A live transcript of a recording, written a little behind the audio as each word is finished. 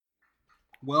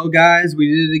Well, guys, we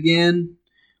did it again.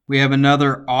 We have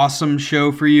another awesome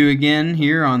show for you again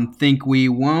here on Think We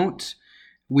Won't.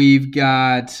 We've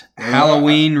got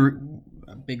Halloween,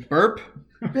 big burp.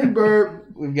 Big burp.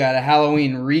 We've got a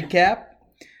Halloween recap,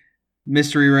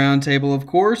 mystery roundtable, of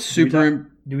course. Do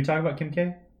we talk about Kim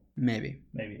K? Maybe.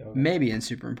 Okay. Maybe in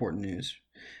super important news.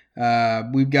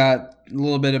 We've got a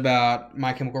little bit about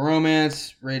My Chemical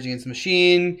Romance, Rage Against the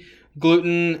Machine,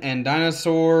 gluten and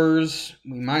dinosaurs.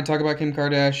 We might talk about Kim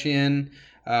Kardashian.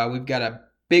 We've got a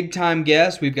big time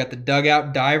guest. We've got the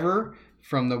dugout diver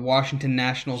from the Washington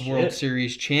Nationals World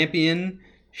Series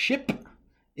championship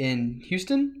in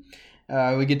Houston.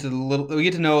 We get to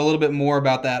know a little bit more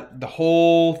about that, the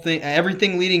whole thing,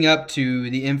 everything leading up to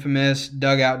the infamous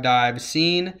dugout dive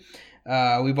scene.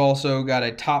 We've also got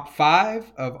a top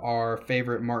 5 of our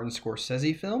favorite Martin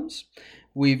Scorsese films.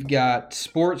 We've got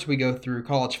sports. We go through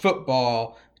college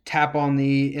football, tap on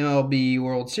the MLB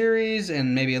World Series,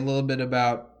 and maybe a little bit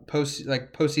about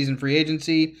postseason free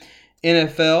agency.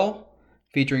 NFL,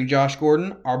 featuring Josh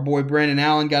Gordon. Our boy Brandon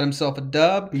Allen got himself a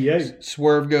dub. Yay.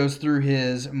 Swerve goes through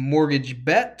his mortgage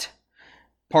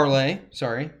parlay.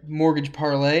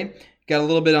 Got a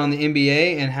little bit on the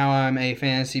NBA and how I'm a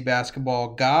fantasy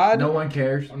basketball god. No one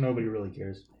cares. Nobody really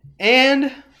cares.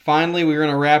 And finally, we're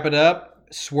going to wrap it up.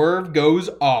 Swerve goes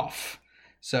off.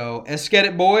 So, let's get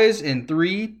it, boys, in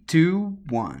 3, 2,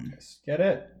 1. Let's get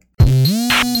it.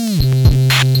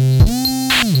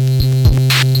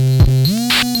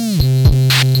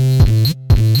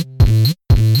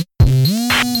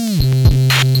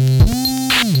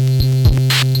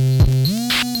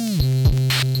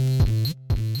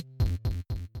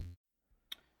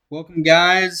 Welcome,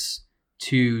 guys,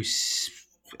 to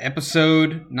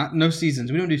episode, no seasons.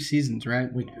 We don't do seasons,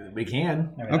 right? We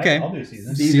can. I mean, Okay. I'll do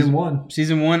season. Season 1.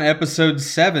 Season 1, episode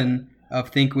 7 of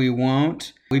Think We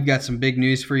Won't. We've got some big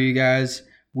news for you guys.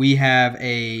 We have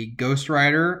a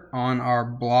ghostwriter on our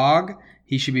blog.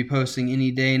 He should be posting any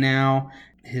day now.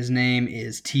 His name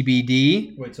is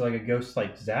TBD. Wait, so like a ghost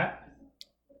like Zach?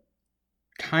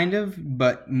 Kind of,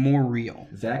 but more real.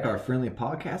 Zach, our friendly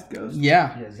podcast ghost.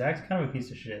 Yeah. Yeah, Zach's kind of a piece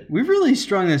of shit. We've really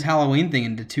strung this Halloween thing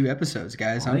into 2 episodes,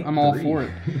 guys. I think I'm all 3. for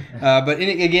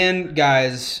it. Again,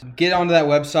 guys, get onto that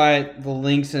website. The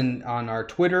links on our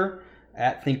Twitter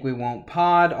at Think We Won't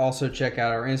Pod. Also check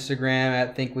out our Instagram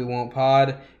at Think We Won't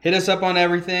Pod. Hit us up on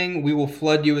everything. We will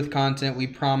flood you with content. We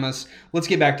promise. Let's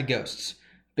get back to ghosts.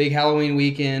 Big Halloween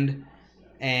weekend,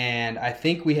 and I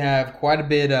think we have quite a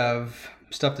bit of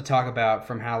stuff to talk about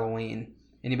from Halloween.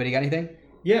 Anybody got anything?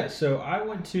 Yeah, so I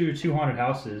went to 2 haunted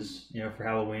houses, for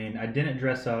Halloween. I didn't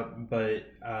dress up, but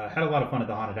had a lot of fun at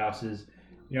the haunted houses.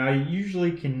 I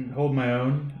usually can hold my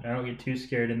own. I don't get too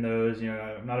scared in those.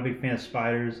 I'm not a big fan of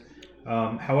spiders.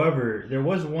 However, there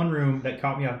was one room that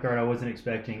caught me off guard I wasn't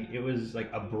expecting. It was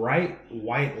like a bright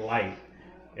white light.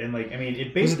 And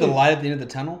it basically... Was it the light at the end of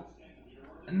the tunnel?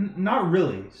 Not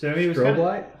really. So it was Strobe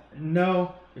light?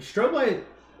 No. Strobe light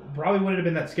probably wouldn't have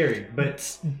been that scary. But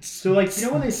so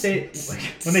when they say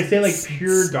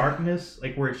pure darkness,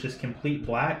 where it's just complete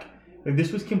black,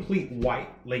 this was complete white.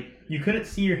 You couldn't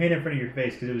see your hand in front of your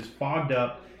face because it was fogged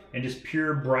up and just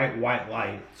pure bright white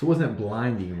light. So it wasn't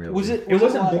blinding, really. It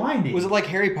wasn't blinding. Was it like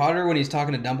Harry Potter when he's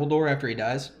talking to Dumbledore after he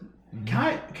dies?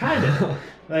 Kind of.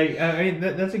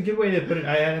 That's a good way to put it.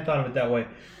 I hadn't thought of it that way.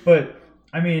 But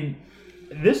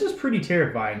this is pretty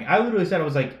terrifying. I literally said, I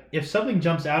was like, if something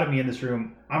jumps out at me in this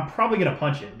room, I'm probably gonna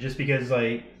punch it, just because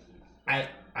I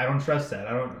don't trust that.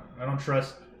 I don't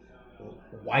trust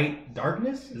white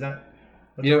darkness. Is that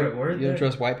the right word? You don't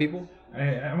trust white people?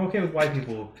 I'm okay with white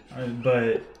people,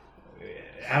 but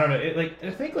I don't know.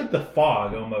 I think the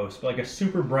fog almost, like a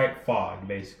super bright fog,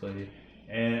 basically.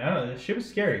 And I don't know. The shit was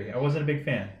scary. I wasn't a big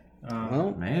fan.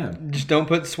 Well, man, just don't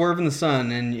put Swerve in the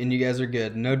sun, and you guys are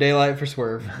good. No daylight for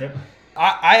Swerve. Yep.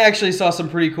 I actually saw some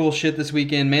pretty cool shit this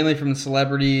weekend, mainly from the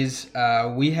celebrities.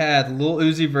 We had Lil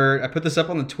Uzi Vert. I put this up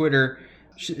on the Twitter.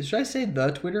 Should I say the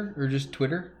Twitter or just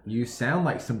Twitter? You sound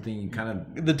like something you kind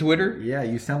of... The Twitter? Yeah,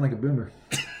 you sound like a boomer.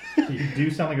 You do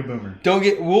sound like a boomer.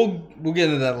 We'll get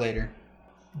into that later.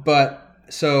 But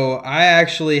so I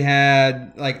actually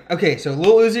had so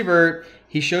Lil Uzi Vert,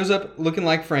 he shows up looking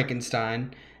like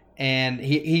Frankenstein. And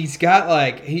he's got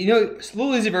Lil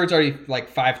Uzi Vert's already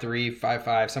 5'3",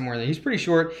 5'5", somewhere there. He's pretty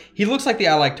short. He looks like the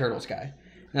I Like Turtles guy.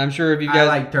 And I'm sure if you guys... I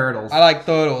like turtles. I like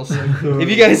turtles. If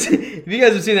you guys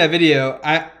have seen that video,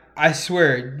 I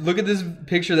swear, look at this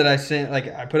picture that I sent,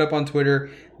 I put up on Twitter.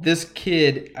 This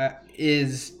kid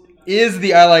is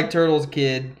the I Like Turtles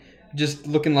kid, just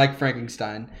looking like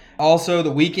Frankenstein. Also,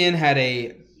 The Weeknd had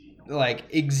a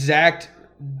exact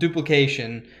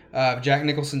duplication of Jack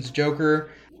Nicholson's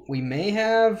Joker. we may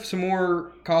have some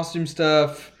more costume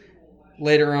stuff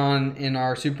later on in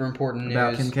our super important news.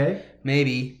 About Kim K?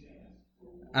 Maybe.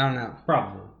 I don't know.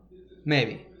 Probably.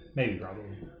 Maybe. Probably.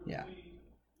 Yeah.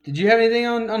 Did you have anything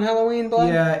on Halloween, Bud?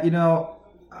 Yeah, you know,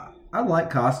 I like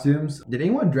costumes. Did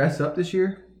anyone dress up this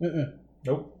year? Mm-mm.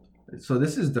 Nope. So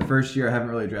this is the first year I haven't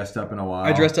really dressed up in a while.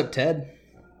 I dressed up Ted.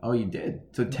 Oh, you did?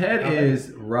 So Ted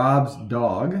is Rob's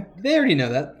dog. They already know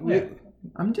that. Yeah.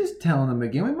 I'm just telling them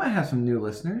again. We might have some new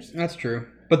listeners. That's true.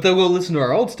 But they'll go listen to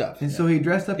our old stuff. And so he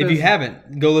dressed up If as... you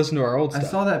haven't, go listen to our old I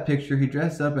stuff. saw that picture. He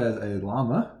dressed up as a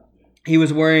llama. He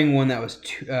was wearing one that was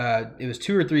it was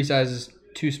 2 or 3 sizes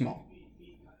too small.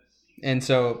 And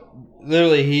so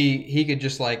literally he could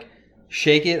just like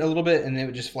shake it a little bit and it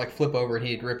would just like flip over and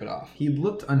he'd rip it off. He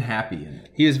looked unhappy in it.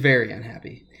 He was very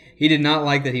unhappy. He did not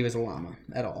like that he was a llama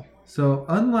at all. So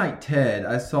unlike Ted,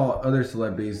 I saw other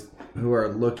celebrities who are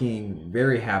looking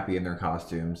very happy in their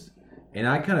costumes. And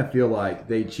I kind of feel like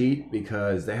they cheat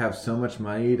because they have so much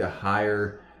money to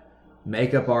hire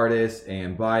makeup artists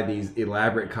and buy these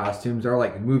elaborate costumes. They're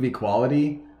like movie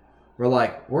quality.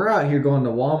 We're out here going to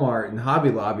Walmart and Hobby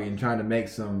Lobby and trying to make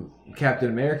some Captain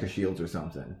America shields or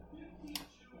something.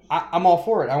 I'm all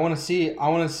for it. I want to see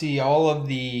all of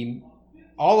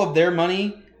their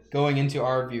money going into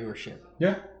our viewership.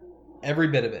 Yeah. Every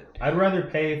bit of it. I'd rather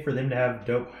pay for them to have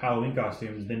dope Halloween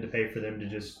costumes than to pay for them to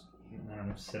just, I don't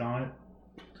know, sit on it.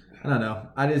 I don't know.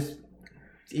 It's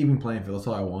even playing field. That's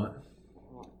all I want.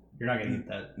 You're not going to get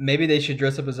that. Maybe they should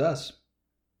dress up as us.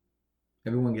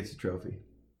 Everyone gets a trophy.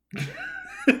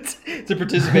 It's a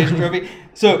participation trophy.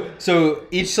 So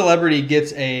each celebrity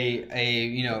gets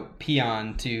a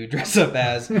peon to dress up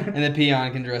as, and the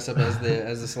peon can dress up as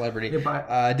the celebrity.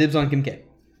 Dibs on Kim K.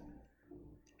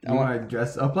 You want to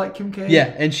dress up like Kim K?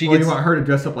 Yeah, and she or gets. you want her to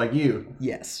dress up like you?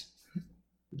 Yes.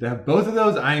 To have both of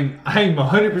those, I'm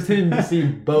 100% to see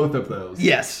both of those.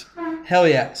 Yes. Hell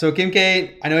yeah. So Kim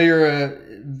K, I know you're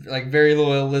a very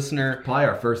loyal listener. Probably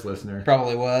our first listener.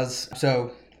 Probably was.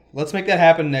 So let's make that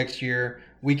happen next year.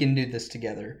 We can do this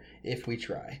together if we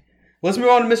try. Let's move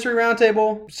on to Mystery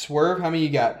Roundtable. Swerve, how many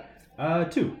you got?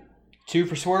 2. 2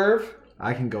 for Swerve.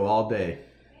 I can go all day.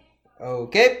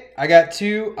 Okay, I got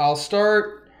 2. I'll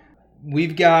start.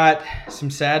 We've got some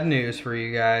sad news for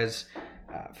you guys.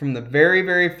 From the very,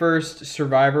 very first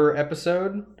Survivor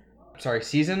episode. Sorry,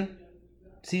 season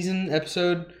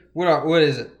episode. What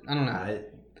is it? I don't know.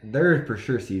 There are for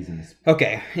sure seasons.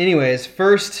 Okay, anyways,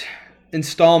 first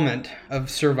installment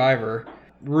of Survivor,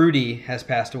 Rudy has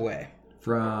passed away.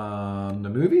 From the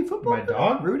movie Football? My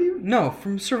dog? Rudy? No,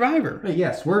 from Survivor. Wait,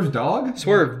 yeah, Swerve's dog?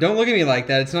 Swerve, don't look at me like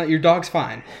that. It's not, your dog's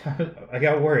fine. I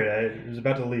got worried. I was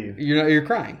about to leave. You're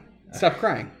crying. Stop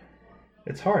crying.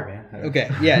 It's hard, man.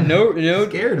 Okay, yeah, no,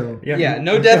 Scared him. yeah,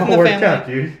 no death in the family. Out,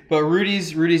 dude. But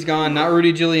Rudy's gone. Not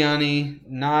Rudy Giuliani.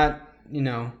 Not,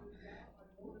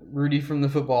 Rudy from the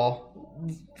football.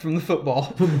 From the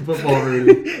football. From the football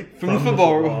Rudy. from the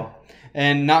football.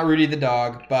 And not Rudy the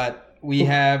dog. But we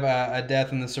have a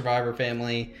death in the Survivor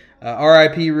family.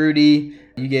 R.I.P. Rudy.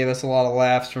 You gave us a lot of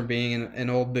laughs from being an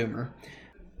old boomer.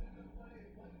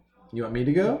 You want me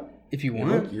to go? If you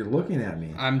want. You're looking at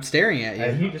me. I'm staring at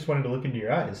you. He just wanted to look into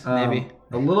your eyes. Maybe.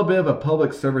 A little bit of a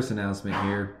public service announcement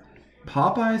here.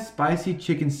 Popeye's Spicy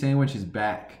Chicken Sandwich is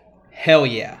back. Hell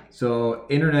yeah. So,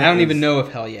 internet I don't even know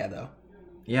if hell yeah, though.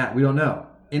 Yeah, we don't know.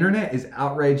 Internet is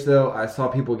outraged, though. I saw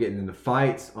people getting into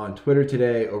fights on Twitter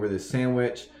today over this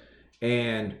sandwich.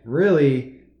 And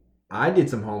really, I did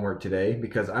some homework today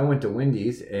because I went to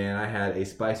Wendy's and I had a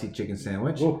spicy chicken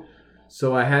sandwich. Ooh.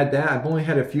 So I had that. I've only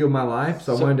had a few in my life,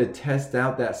 so I wanted to test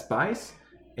out that spice.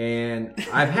 And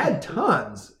I've had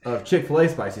tons of Chick-fil-A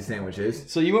spicy sandwiches.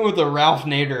 So you went with the Ralph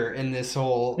Nader in this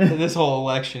whole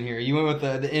election here. You went with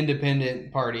the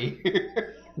independent party.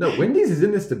 No, Wendy's is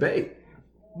in this debate.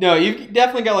 No, you've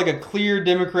definitely got like a clear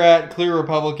Democrat, clear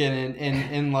Republican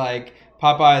in like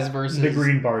Popeyes versus The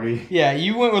Green Party. Yeah,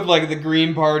 you went with like the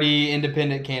Green Party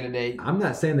independent candidate. I'm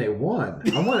not saying they won.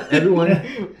 I want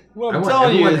everyone. What I I'm want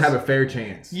telling you everyone is, to have a fair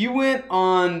chance. you went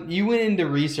into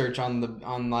research on the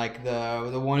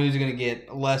one who's going to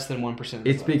get less than 1%.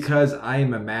 It's because I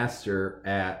am a master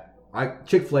at.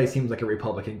 Chick-fil-A seems like a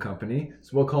Republican company,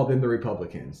 so we'll call them the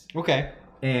Republicans. Okay.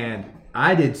 And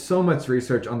I did so much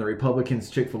research on the Republicans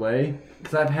Chick-fil-A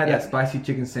because I've had that spicy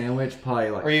chicken sandwich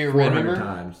probably like Are you a red 400 member?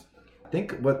 times. I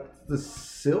think what the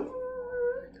silver?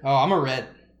 Oh, I'm a red.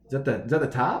 Is that the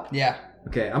top? Yeah.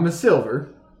 Okay, I'm a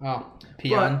silver. Oh,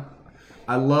 peon. But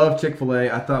I love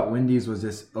Chick-fil-A. I thought Wendy's was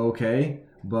just okay,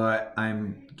 but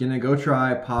I'm gonna go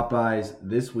try Popeyes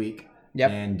this week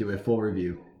and do a full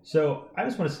review. So I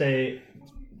just want to say,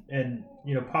 and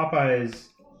Popeyes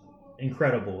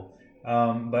incredible.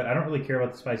 But I don't really care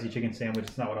about the spicy chicken sandwich.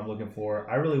 It's not what I'm looking for.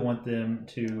 I really want them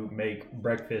to make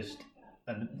breakfast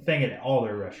a thing at all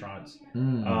their restaurants. I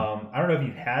don't know if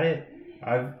you've had it.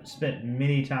 I've spent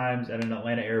many times at an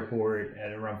Atlanta airport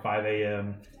at around 5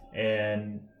 a.m.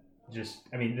 and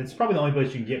it's probably the only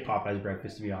place you can get Popeye's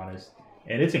breakfast, to be honest.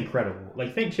 And it's incredible.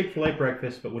 Like, think Chick-fil-A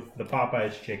breakfast, but with the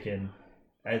Popeye's chicken.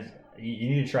 You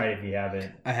need to try it if you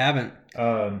haven't. I haven't.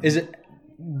 Is it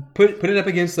put it up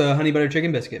against the honey butter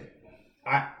chicken biscuit?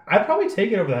 I'd probably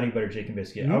take it over the honey butter chicken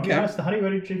biscuit. I'll be Okay. honest, the honey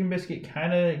butter chicken biscuit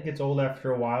kind of gets old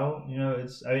after a while.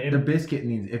 The biscuit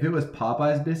needs. If it was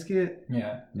Popeye's biscuit,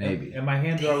 yeah, maybe. And my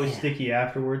hands are always sticky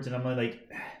afterwards, and I'm like,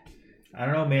 I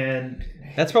don't know, man.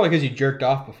 That's probably because you jerked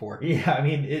off before. Yeah, I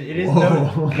mean, it is.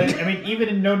 Whoa. Even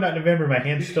in No Nut November, my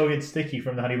hands still get sticky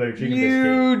from the honey butter chicken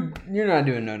biscuit. You're not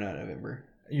doing No Nut November.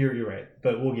 You're right,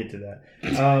 but we'll get to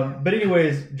that. But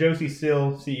anyways, Josie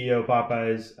Still, CEO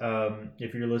Popeyes,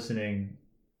 if you're listening,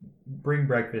 bring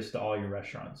breakfast to all your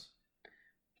restaurants.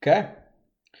 Okay.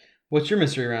 What's your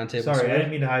mystery roundtable? Sorry, I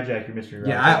didn't mean to hijack your mystery roundtable.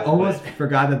 Yeah, I almost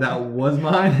forgot that was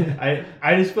mine.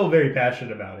 I just feel very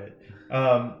passionate about it.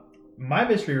 My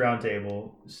mystery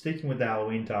roundtable, sticking with the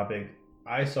Halloween topic,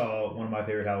 I saw one of my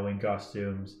favorite Halloween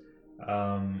costumes.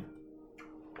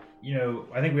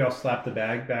 I think we all slapped the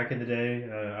bag back in the day.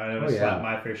 I know I slapped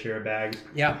my fair share of bags.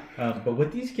 Yeah. But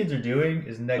what these kids are doing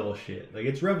is next level shit. Like,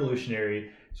 it's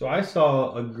revolutionary. So I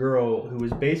saw a girl who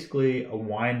was basically a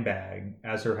wine bag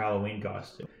as her Halloween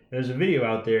costume. There's a video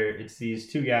out there. It's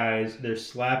these two guys. They're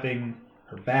slapping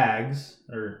her bags,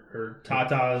 or her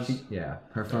tatas. Yeah,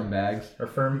 her firm bags. Her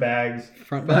firm bags.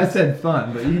 Front But I bags. said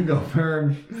fun, but you can go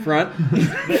firm. Front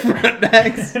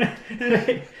bags.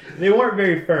 They weren't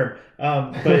very firm.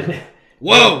 But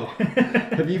Whoa!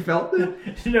 Have you felt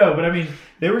it? No, but I mean,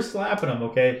 they were slapping them,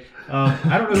 okay?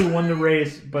 I don't know who won the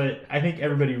race, but I think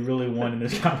everybody really won in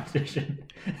this competition.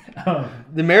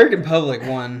 The American public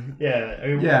won.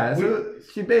 Yeah. So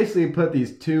she basically put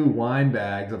these two wine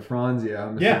bags of Franzia,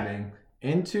 I'm assuming,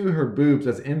 into her boobs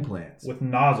as implants. With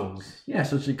nozzles. Yeah,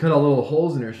 so she cut all little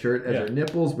holes in her shirt as her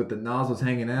nipples with the nozzles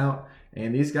hanging out.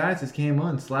 And these guys just came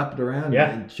on, slapped it around,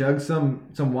 and chugged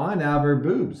some wine out of her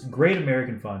boobs. Great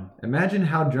American fun. Imagine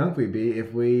how drunk we'd be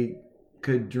if we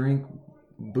could drink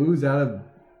booze out of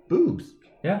boobs.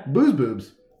 Yeah.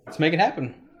 Boobs. Let's make it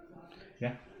happen.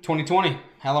 Yeah. 2020,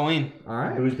 Halloween. All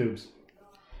right. Boobs.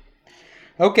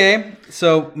 Okay,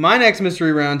 so my next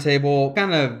mystery roundtable,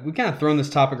 we kind of thrown this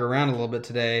topic around a little bit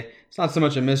today. It's not so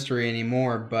much a mystery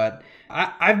anymore, but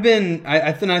I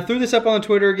threw this up on the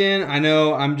Twitter again. I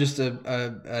know I'm just an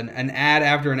ad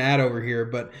after an ad over here,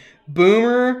 but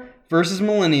Boomer versus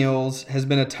Millennials has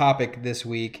been a topic this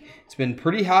week. It's been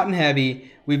pretty hot and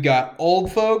heavy. We've got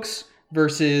old folks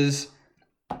versus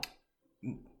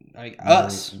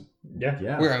us.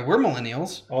 Yeah. We're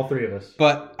Millennials. All three of us.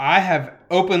 But I have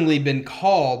openly been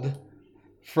called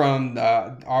from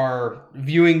our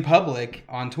viewing public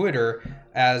on Twitter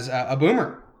as a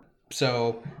boomer.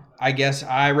 So I guess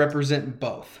I represent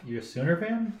both. You a Sooner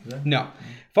fan? No.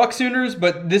 Fuck Sooners,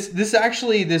 but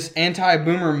this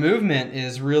anti-boomer movement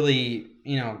is really,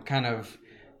 kind of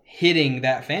hitting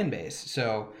that fan base.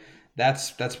 So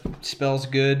that's spells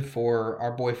good for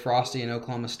our boy Frosty in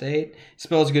Oklahoma State.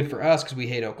 Spells good for us because we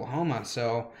hate Oklahoma.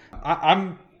 So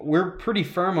we're pretty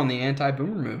firm on the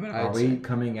anti-boomer movement. Are we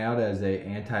coming out as a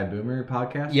anti-boomer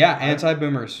podcast? Yeah,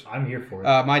 anti-boomers. I'm here for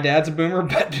it. My dad's a boomer,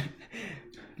 but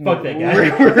fuck that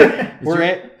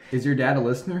guy. Is your dad a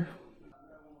listener?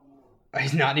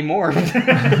 He's not anymore. We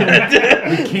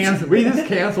just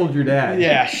canceled your dad.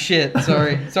 Yeah, shit.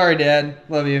 Sorry, Dad.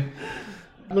 Love you.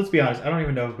 Let's be honest. I don't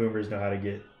even know if boomers know how to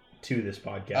get to this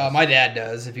podcast. My dad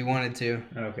does, if he wanted to.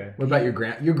 Okay. What about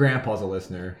your grandpa's a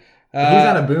listener? He's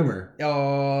not a boomer.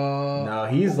 No,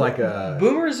 he's like a...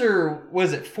 Boomers are,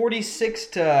 46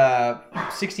 to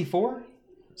 64?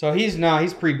 So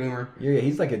he's pre-boomer. Yeah,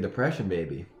 he's like a depression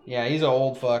baby. Yeah, he's an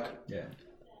old fuck. Yeah.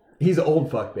 He's an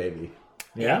old fuck baby.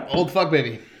 Yeah? Old fuck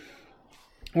baby.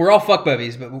 We're all fuck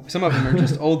babies, but some of them are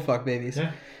just old fuck babies.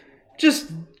 Yeah.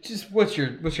 Just what's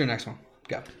your next one?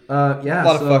 Go. A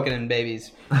lot of fucking and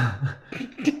babies.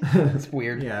 It's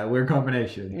weird. Yeah, weird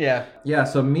combination. Yeah. Yeah,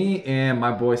 so me and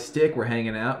my boy Stick were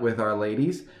hanging out with our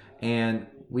ladies, and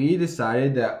we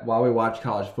decided that while we watched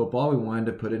college football, we wanted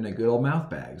to put in a good old mouth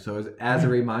bag. So as a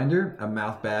reminder, a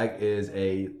mouth bag is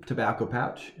a tobacco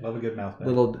pouch. Love a good mouth bag.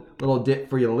 Little dip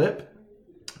for your lip.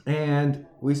 And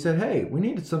we said, hey, we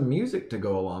needed some music to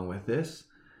go along with this.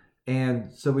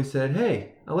 And so we said,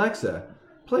 hey, Alexa,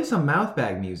 play some mouth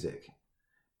bag music.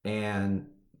 And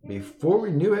before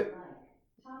we knew it,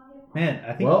 Man,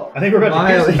 I think Well, I think we're about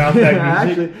to do some mouth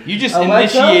bag music. actually, You just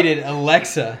Alexa? initiated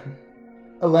Alexa.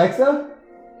 Alexa?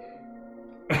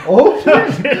 Oh,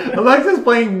 shit. Alexa's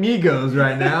playing Migos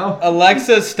right now.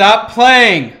 Alexa, stop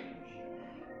playing.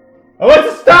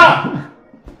 Alexa, stop!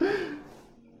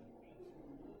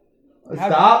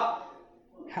 Stop.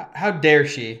 How dare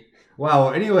she? Wow,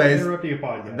 well, anyways, Interrupting a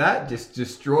podcast. that just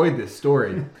destroyed this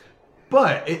story.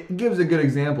 But it gives a good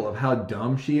example of how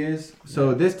dumb she is.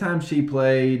 So this time she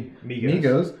played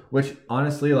Migos, which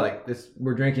honestly, like,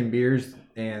 we're drinking beers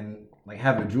and like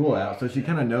have a Juul out, so she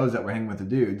kind of knows that we're hanging with the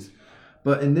dudes.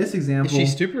 But in this example, Is she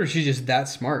stupid or is she just that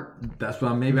smart? that's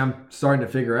what I'm starting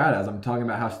to figure out as I'm talking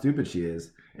about how stupid she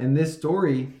is. In this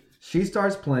story, she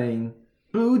starts playing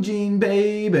Blue Jean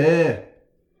Baby,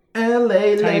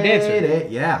 LA Tiny Dancer.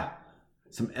 Lady. Yeah,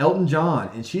 some Elton John,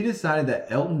 and she decided that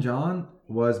Elton John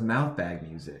was mouth bag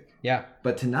music. Yeah.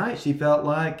 But tonight she felt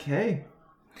like, hey,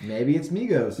 maybe it's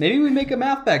Migos. Maybe we make a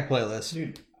mouth bag playlist.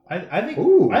 Dude, I think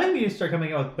Ooh. I think we need to start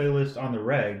coming out with playlists on the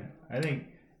reg. I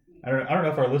don't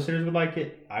know if our listeners would like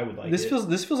it. I would like This it.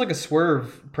 feels like a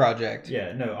swerve project.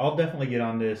 Yeah, no, I'll definitely get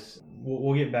on this.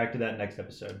 We'll get back to that next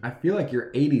episode. I feel like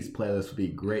your 80s playlist would be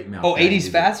great mouth Oh, bag 80s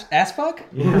music. fast ass fuck?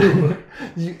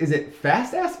 Is it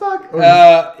fast ass fuck? Or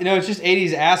It's just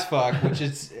 80s ass fuck, which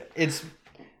it's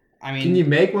I mean can you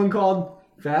make one called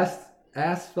fast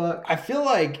ass fuck? I feel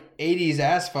like 80s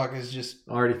ass fuck is just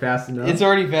Already fast enough? it's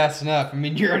already fast enough. I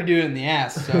mean, you're already doing it in the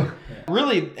ass. So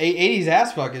really 80s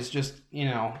ass fuck is just,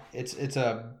 it's It's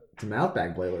a mouth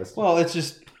bag playlist. well, it's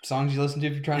just songs you listen to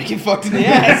if you're trying to get fucked in the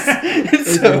ass.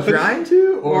 Is it trying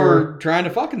to or trying to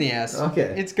fuck in the ass.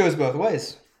 Okay. It goes both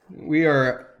ways. We are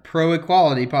a pro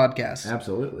equality podcast.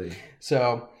 Absolutely.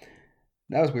 So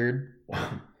that was weird.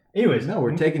 Anyways, No,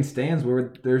 we're taking stands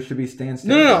where there should be stands.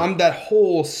 No. I'm that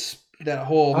whole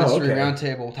mystery okay.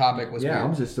 roundtable topic was Yeah, weird.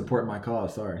 I'm just supporting my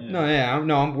cause. Sorry.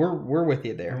 We're with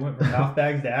you I there. went from mouth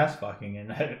bags to ass fucking,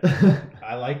 and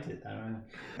I liked it. I don't know.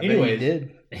 I bet you Anyways,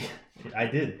 did. I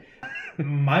did.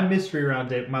 My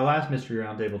last mystery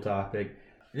roundtable topic.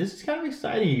 This is kind of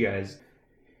exciting, you guys.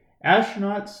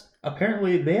 Astronauts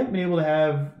apparently they haven't been able to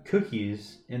have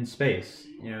cookies in space.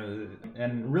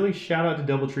 And really shout out to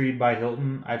DoubleTree by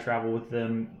Hilton. I travel with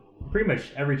them pretty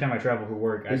much every time I travel for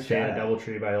work. I Good stay at chat.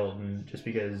 DoubleTree by Hilton just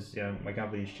because my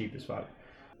company is cheap as fuck.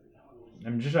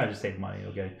 I'm just trying to save money,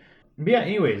 okay? But yeah,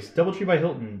 anyways, DoubleTree by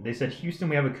Hilton. They said, Houston,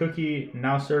 we have a cookie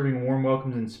now serving warm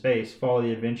welcomes in space. Follow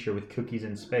the adventure with cookies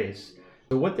in space.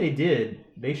 So what they did,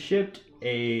 they shipped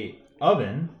a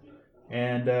oven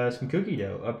and some cookie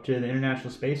dough up to the International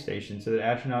Space Station so that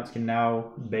astronauts can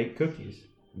now bake cookies.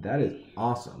 That is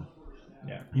awesome.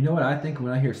 Yeah. You know what I think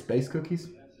when I hear space cookies?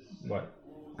 What?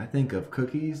 I think of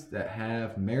cookies that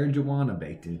have marijuana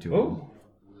baked into them. Oh.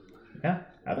 Yeah,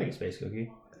 I like a space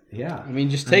cookie. Yeah. I mean,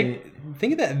 just think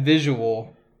of that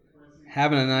visual,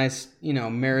 having a nice,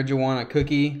 marijuana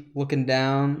cookie, looking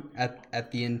down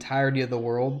at the entirety of the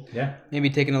world. Yeah. Maybe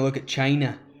taking a look at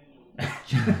China.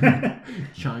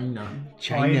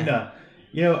 China.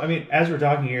 As we're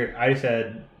talking here, I just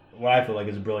had what I feel like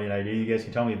is a brilliant idea. You guys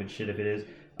can tell me if it's shit if it is.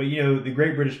 But the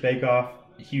Great British Bake Off,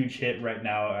 huge hit right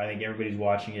now. I think everybody's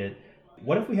watching it.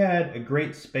 What if we had a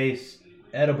great space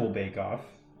edible bake off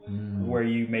where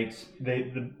you make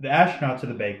the astronauts are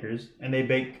the bakers and they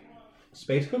bake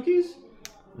space cookies?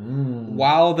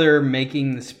 While they're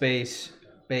making the space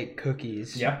baked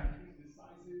cookies. Yeah.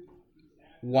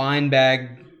 Wine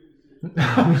bag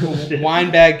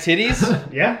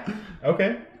titties. Yeah.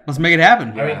 Okay. Let's make it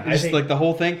happen. I mean, I just think- like the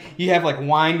whole thing. You have like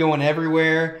wine going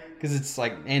everywhere because it's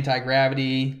like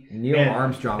anti-gravity. Neil Man,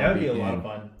 Armstrong that would be a in. lot of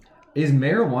fun. Is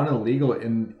marijuana legal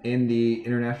in the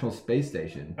International Space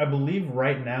Station? I believe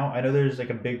right now, I know there's like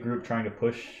a big group trying to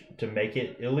push to make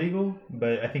it illegal,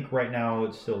 but I think right now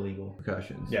it's still legal.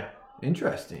 Percussions. Yeah.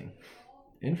 Interesting.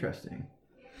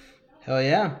 Hell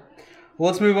yeah. Well,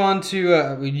 let's move on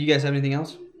to. Do you guys have anything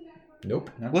else? Nope.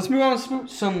 Let's move on to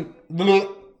some.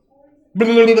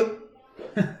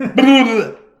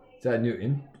 Is that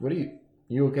new? What are you?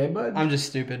 You okay, bud? I'm just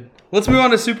stupid. Let's move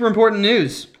on to super important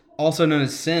news, also known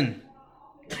as sin.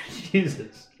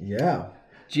 Jesus. Yeah.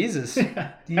 Jesus, he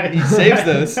saves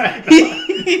those. I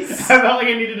felt like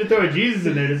I needed to throw a Jesus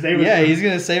in there to save us. Yeah, from- he's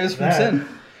gonna save us from that. sin.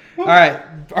 All right,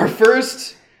 our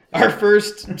first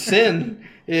sin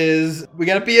is we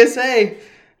got a PSA.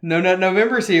 No Nut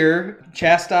November's here.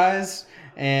 Chastise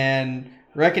and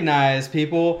recognize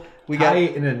people. We got Tie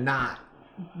it in a knot.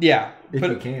 yeah. If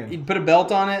you can. Put a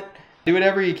belt on it. Do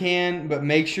whatever you can, but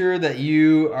make sure that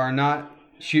you are not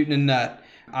shooting a nut.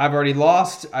 I've already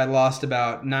lost. I lost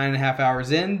about 9.5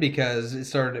 hours in because it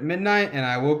started at midnight and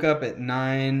I woke up at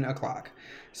 9 o'clock.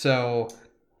 So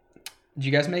Did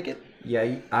you guys make it?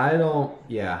 Yeah,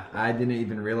 I didn't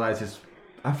even realize this.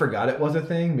 I forgot it was a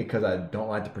thing because I don't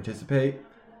like to participate.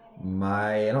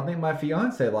 I don't think my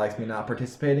fiance likes me not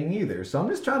participating either. So I'm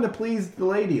just trying to please the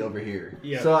lady over here.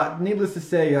 Yeah. So needless to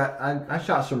say, I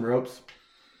shot some ropes.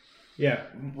 Yeah.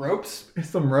 Ropes?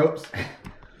 Some ropes.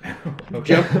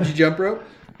 Okay. Did you jump rope?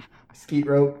 Skeet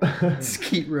rope.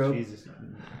 Skeet rope. Jesus.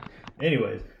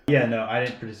 Anyways, yeah, no, I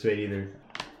didn't participate either.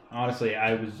 Honestly,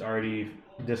 I was already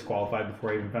disqualified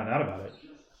before I even found out about it.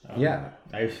 Yeah.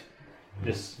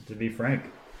 Just to be frank.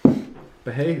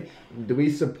 But hey, do we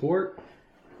support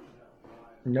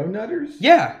No Nutters?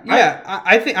 Yeah.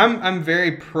 I think I'm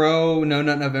very pro No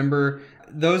Nut November.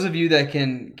 Those of you that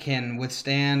can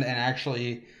withstand and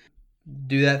actually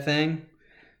do that thing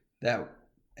that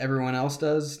everyone else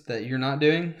does that you're not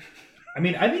doing. I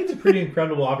mean, I think it's a pretty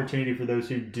incredible opportunity for those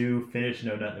who do finish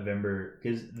No Nut November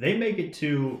because they make it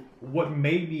to what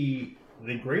may be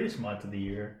the greatest month of the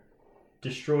year,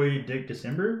 Destroy Dick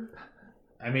December.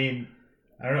 I mean,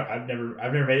 I don't know.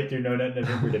 I've never made it through No Nut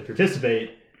November to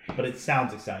participate, but it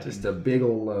sounds exciting. Just a big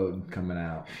old load coming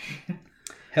out.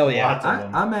 Hell yeah. Lots of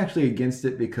them. I'm actually against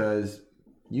it because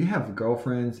you have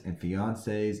girlfriends and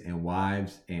fiancés and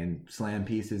wives and slam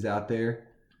pieces out there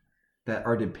that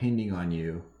are depending on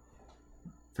you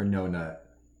for No Nut.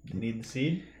 You need the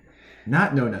seed?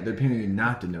 Not No Nut. They're depending on you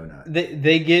not to No Nut.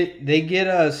 They get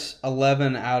us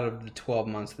 11 out of the 12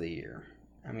 months of the year.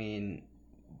 I mean,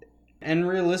 and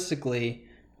realistically,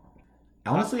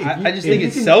 Honestly, I just think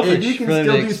it's selfish If you can for them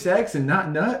still to do sex and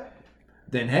not nut,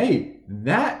 then hey,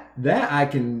 that I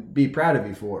can be proud of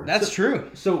you for. that's true.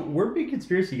 So we're big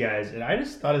conspiracy guys, and I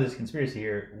just thought of this conspiracy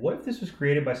here. What if this was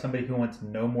created by somebody who wants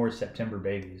no more September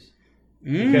babies?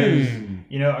 Because,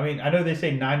 you know, I mean, I know they say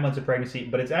 9 months of pregnancy,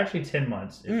 but it's actually 10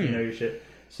 months if you know your shit.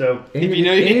 So, and if you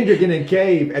know and you're gonna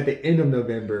cave at the end of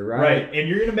November, right? right, and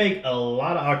you're going to make a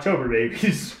lot of October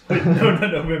babies with no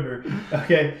November.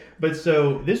 Okay, but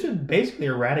so this would basically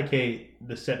eradicate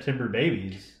the September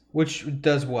babies. Which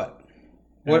does what?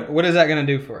 What is that going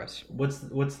to do for us? What's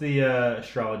the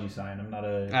astrology sign? I'm not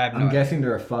a... I have no I'm idea. guessing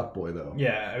they're a fuckboy though.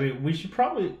 Yeah, I mean, we should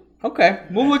probably... Okay,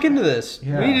 we'll look into this.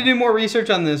 Yeah. We need to do more research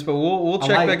on this, but we'll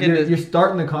check back into. You're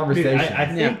starting the conversation, Dude, I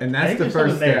think, and I that's think the there's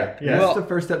first something there. step. Yeah. That's the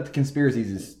first step to conspiracies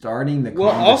is starting the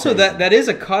Well, conversation. also that is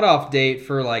a cutoff date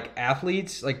for like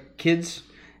athletes, like kids.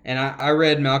 And I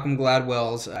read Malcolm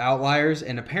Gladwell's Outliers,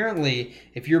 and apparently,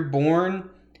 if you're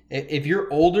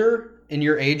older in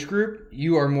your age group,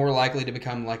 you are more likely to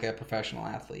become like a professional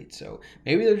athlete. So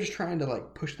maybe they're just trying to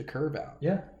like push the curve out.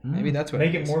 Yeah. Maybe that's what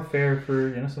Make it it is. more fair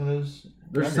for some of those.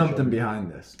 There's younger something children.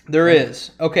 behind this. There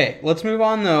is. Okay, let's move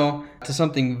on though to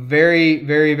something very,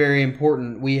 very, very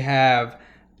important. We have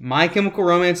My Chemical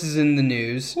Romance is in the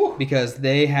news because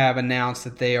they have announced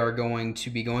that they are going to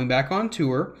be going back on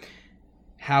tour.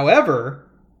 However,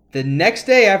 the next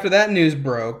day after that news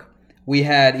broke, we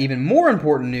had even more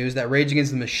important news that Rage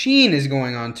Against the Machine is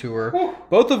going on tour,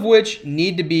 both of which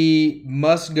need to be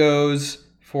must-goes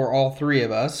for all three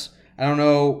of us. I don't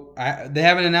know. They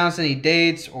haven't announced any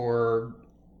dates or,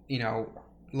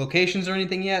 locations or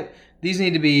anything yet. These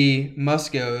need to be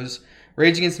must-goes.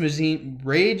 Rage Against the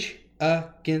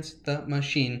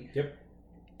Machine Yep.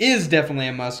 is definitely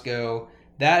a must-go.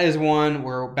 That is one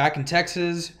where back in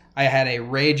Texas, I had a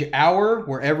Rage Hour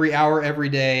where every hour, every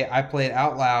day, I played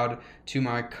out loud to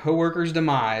my coworkers'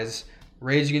 demise,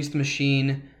 Rage Against the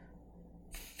Machine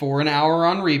for an hour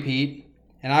on repeat,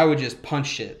 and I would just punch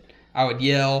shit. I would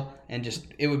yell, and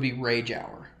it would be Rage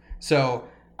Hour. So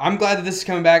I'm glad that this is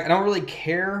coming back. I don't really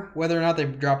care whether or not they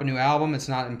drop a new album. It's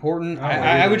not important.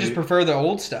 I would just prefer the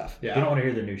old stuff. Yeah, I don't want to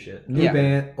hear the new shit.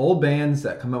 Old bands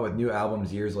that come out with new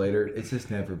albums years later, it's just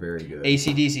never very good.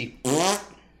 AC/DC.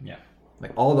 Yeah.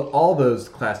 Like all those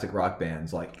classic rock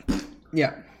bands, like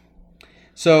Yeah.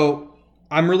 So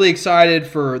I'm really excited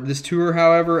for this tour.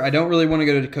 However, I don't really want to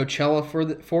go to Coachella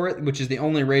for it, which is the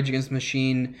only Rage Against the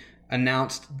Machine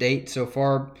announced date so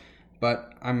far.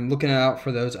 But I'm looking out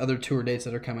for those other tour dates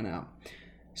that are coming out.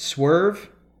 Swerve,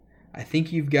 I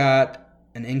think you've got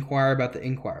an Inquire About the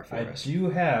Inquire for us. I do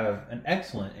have an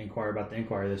excellent Inquire About the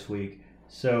Inquire this week.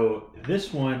 So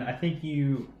this one, I think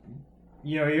you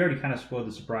already kind of spoiled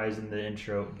the surprise in the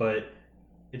intro, but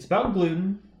it's about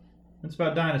gluten. It's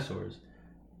about dinosaurs.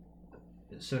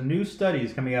 So new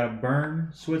studies coming out of Bern,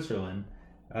 Switzerland,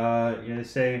 they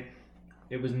say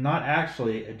it was not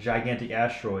actually a gigantic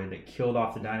asteroid that killed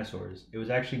off the dinosaurs. It was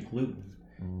actually gluten.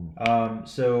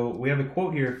 So we have a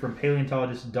quote here from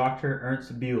paleontologist Dr.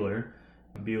 Ernst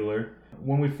Buehler.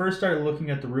 When we first started looking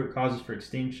at the root causes for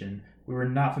extinction, we were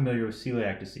not familiar with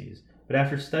celiac disease. But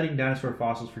after studying dinosaur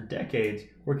fossils for decades,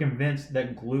 we're convinced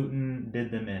that gluten did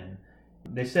them in.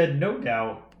 They said, no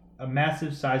doubt, a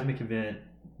massive seismic event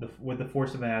with the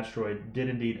force of an asteroid did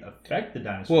indeed affect the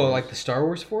dinosaurs. Well, like the Star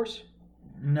Wars Force?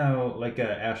 No, like an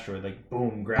asteroid, like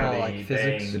boom, gravity, like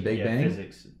physics? bang. The Big Bang?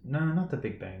 Physics. No, not the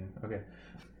Big Bang. Okay.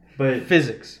 But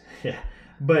Physics. yeah,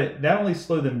 but that only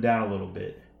slowed them down a little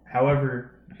bit.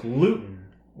 However, gluten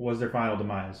was their final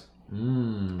demise.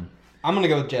 Mm. I'm going to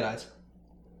go with Jedis.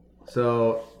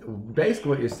 So basically,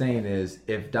 what you're saying is,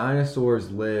 if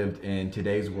dinosaurs lived in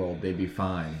today's world, they'd be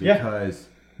fine Yeah. because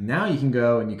now you can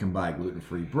go and you can buy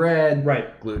gluten-free bread,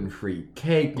 Right. gluten-free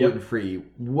cake, gluten-free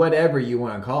whatever you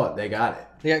want to call it. They got it.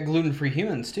 They got gluten-free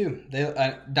humans, too.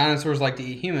 Dinosaurs like to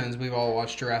eat humans. We've all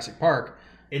watched Jurassic Park.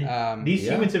 These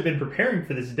yeah. humans have been preparing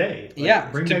for this day. Like,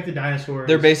 Yeah. Bring back the dinosaurs.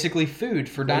 They're basically food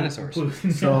for dinosaurs.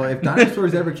 So if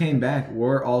dinosaurs ever came back,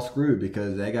 we're all screwed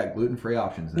because they got gluten-free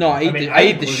options No, now. I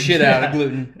eat the shit out of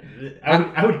gluten.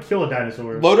 I would kill a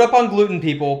dinosaur. Load up on gluten,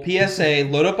 people. PSA,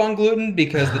 load up on gluten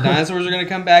because the dinosaurs are going to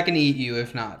come back and eat you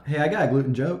if not. Hey, I got a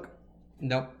gluten joke.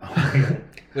 Nope.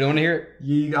 We don't want to hear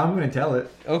I'm going to tell it.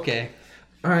 it. Okay.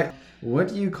 All right. What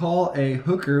do you call a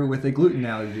hooker with a gluten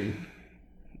allergy?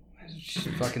 Just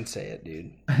fucking say it,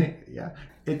 dude. Yeah.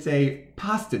 It's a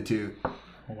prostitute.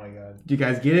 Oh my god. Do you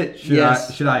guys get it? Should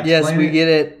Yes. I explain Yes, we it? get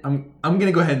it. I'm going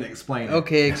to go ahead and explain it.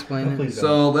 Okay, explain it. Please.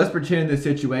 So let's pretend this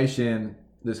situation,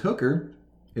 this hooker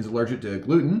is allergic to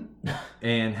gluten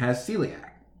and has celiac.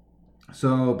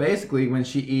 So basically, when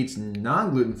she eats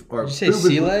non-gluten or Did you say food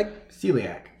with celiac?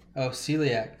 Celiac. Oh,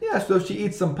 celiac. Yeah, so if she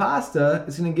eats some pasta,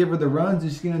 it's going to give her the runs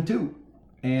and she's going to toot.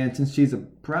 And since she's a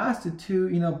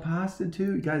prostitute,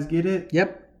 prostitute, you guys get it?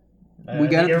 Yep. I We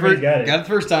got think it, everybody got it. got it the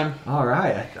first time. All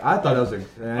right. I thought that was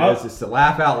that's just a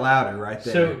laugh out louder right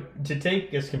there. So to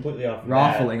take us completely off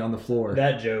Raffling on the floor.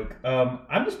 that joke,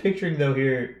 I'm just picturing though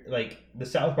here like the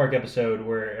South Park episode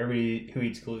where everybody who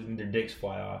eats gluten their dicks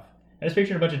fly off. I'm just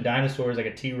picturing a bunch of dinosaurs like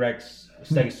a T-Rex,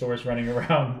 Stegosaurus running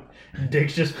around,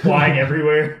 dicks just flying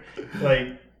everywhere. Like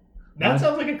that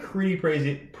sounds like a pretty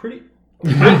crazy. Pretty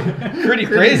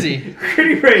crazy.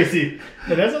 Pretty crazy.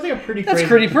 No, that sounds like a pretty That's crazy.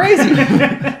 pretty crazy.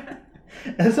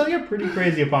 That sounds like a pretty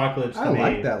crazy apocalypse to I me.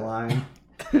 like that line.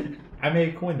 I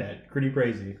may coin that. Pretty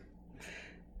crazy.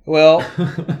 Well,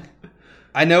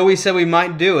 I know we said we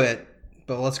might do it,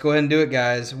 but let's go ahead and do it,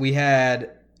 guys. We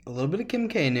had a little bit of Kim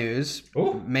K news,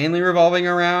 Ooh. mainly revolving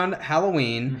around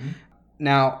Halloween. Mm-hmm.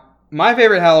 Now, my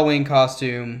favorite Halloween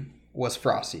costume was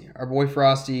Frosty, our boy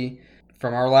Frosty.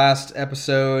 From our last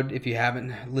episode, if you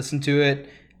haven't listened to it,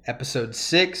 episode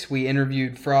 6, we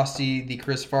interviewed Frosty, the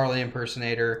Chris Farley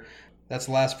impersonator. That's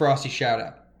the last Frosty shout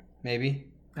out. Maybe?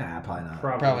 Probably not.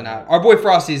 Probably not. Our boy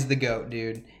Frosty's the GOAT,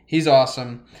 dude. He's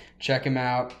awesome. Check him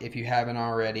out if you haven't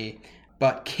already.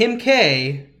 But Kim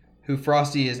K, who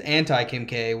Frosty is anti-Kim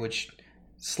K, which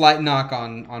slight knock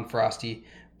on Frosty.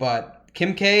 But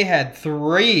Kim K had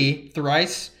thrice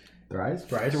Thrice?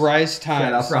 times.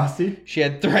 Shout out Frosty. She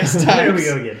had thrice times. There we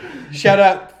go again. Shout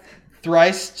out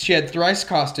thrice. She had thrice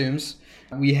costumes.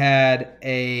 We had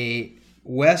a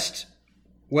West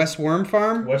Worm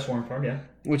Farm, West Warren Farm, yeah.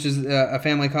 which is a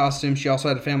family costume. She also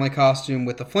had a family costume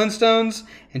with the Flintstones,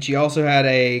 and she also had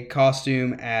a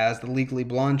costume as the Legally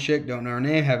Blonde chick. Don't know her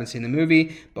name, haven't seen the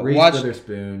movie, but Reese watched.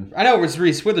 Witherspoon. I know it was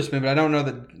Reese Witherspoon, but I don't know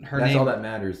that her That's name. all that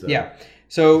matters, though. Yeah.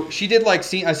 So she did I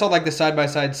saw the side by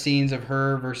side scenes of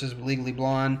her versus Legally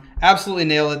Blonde. Absolutely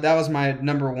nailed it. That was my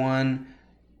number one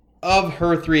of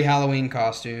her 3 Halloween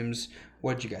costumes.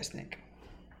 What'd you guys think?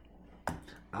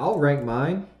 I'll rank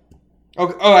mine.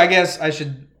 Okay. Oh, I guess I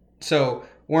should. So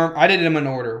I did them in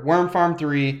order. Worm Farm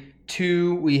 3,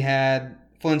 2 we had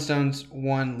Flintstones,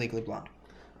 1 Legally Blonde.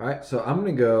 All right, so I'm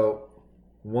going to go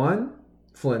 1,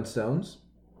 Flintstones.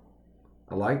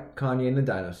 I like Kanye in the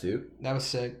dino suit. That was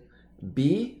sick.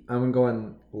 B, I'm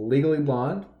going Legally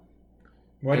Blonde.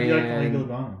 Why do you like the And- Legally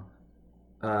Blonde?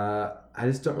 I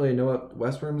just don't really know what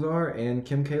Westworms are, and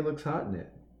Kim K looks hot in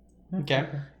it. Okay.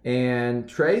 And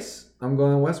Trace, I'm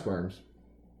going Westworms.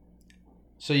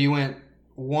 So you went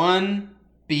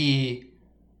 1B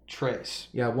Trace.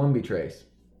 Yeah, 1B Trace.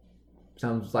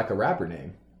 Sounds like a rapper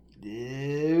name.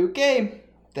 Okay.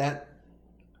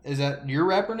 Is that your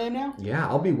rapper name now? Yeah,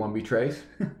 I'll be 1B Trace.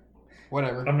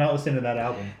 Whatever. I'm not listening to that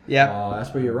album. Yeah. Oh,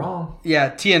 that's where you're wrong. Yeah,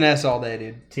 TNS all day,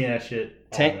 dude. TNS shit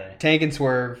all day. Tank and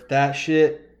Swerve. That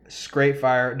shit, straight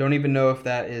fire. Don't even know if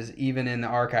that is even in the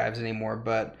archives anymore,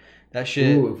 but that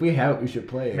shit. Ooh, if we have it, we should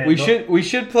play it. Man, we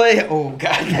should play. Oh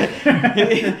god,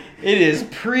 it is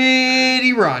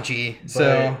pretty raunchy.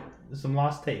 So But some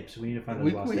lost tapes. We need to find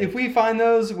those lost tapes. if we find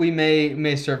those, we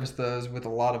may surface those with a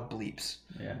lot of bleeps.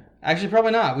 Yeah. Actually,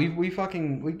 probably not. We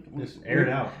fucking Just air it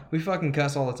out. We fucking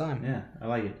cuss all the time. Yeah, I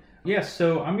like it. Yeah,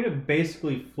 so I'm gonna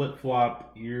basically flip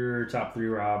flop your top three,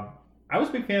 Rob. I was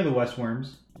a big fan of the West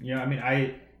Worms. I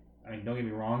mean, don't get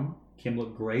me wrong, Kim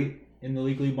looked great in the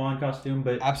Legally Blonde costume,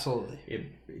 but Absolutely.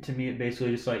 to me, it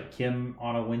basically just like Kim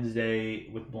on a Wednesday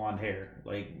with blonde hair.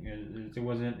 It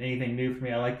wasn't anything new for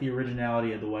me. I like the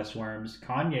originality of the West Worms.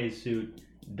 Kanye's suit,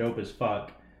 dope as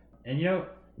fuck. And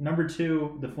number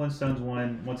two, the Flintstones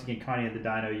one. Once again, Kanye and the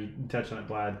Dino. You touched on it,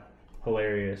 Vlad.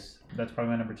 Hilarious. That's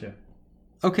probably my number two.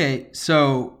 Okay,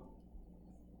 so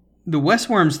the West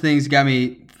Worms things got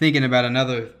me thinking about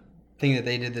another thing that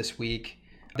they did this week.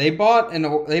 They bought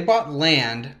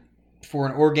land for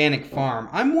an organic farm.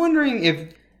 I'm wondering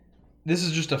if this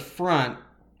is just a front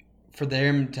for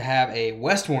them to have a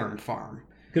Westworm farm.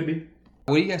 Could be.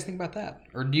 What do you guys think about that?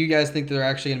 Or do you guys think they're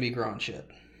actually going to be growing shit?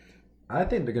 I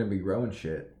think they're going to be growing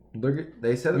shit.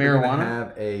 They said that they're going to Marijuana?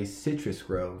 have a citrus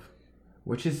grove,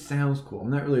 which sounds cool.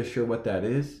 I'm not really sure what that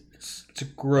is. It's a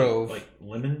grove Like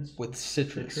lemons? with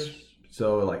citrus.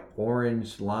 So like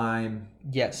orange, lime,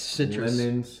 Yes, citrus.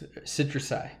 lemons.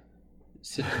 Citrusi.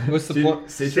 What's the plural?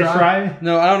 Citri?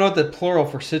 No, I don't know what the plural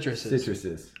for citrus is.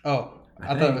 Citruses. Oh, I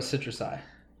thought it was citrusi.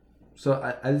 So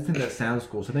I just think that sounds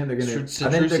cool. So I think they're gonna. Citrusy?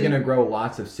 I think they're gonna grow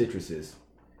lots of citruses.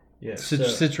 Yeah. Citri.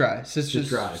 Citri.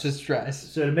 Citri.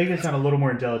 So to make it sound a little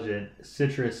more intelligent,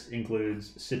 citrus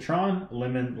includes citron,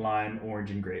 lemon, lime,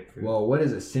 orange, and grapefruit. Well, what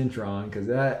is a citron? Because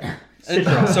that.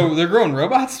 Citron. So they're growing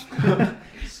robots?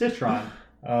 Citron.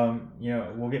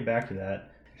 We'll get back to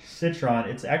that. Citron.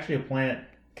 It's actually a plant.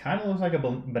 Kind of looks like a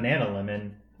banana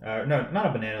lemon. No, not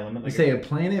a banana lemon. You Like say a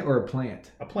planet or a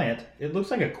plant? a plant. It looks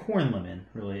like a corn lemon,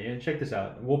 really. And check this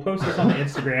out. We'll post this on the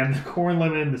Instagram. The corn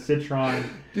lemon, the citron.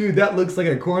 Dude, that looks like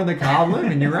a corn on the cob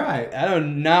lemon. You're right. I do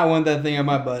not want that thing on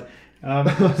my butt.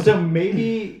 So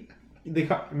maybe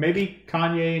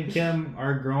Kanye and Kim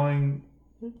are growing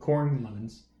corn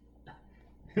lemons.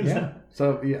 Yeah.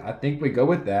 So yeah, I think we go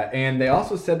with that. And they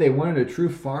also said they wanted a true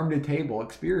farm to table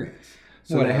experience.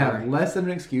 So they Whatever. have less of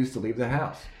an excuse to leave the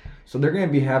house. So they're going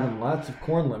to be having lots of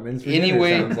corn lemons. For Any dinner,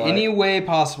 way, sounds like. any way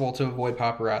possible to avoid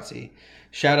paparazzi.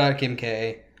 Shout out Kim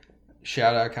K.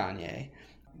 Shout out Kanye.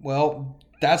 Well,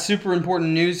 that's super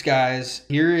important news, guys.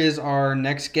 Here is our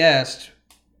next guest.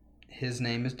 His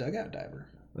name is Dugout Diver.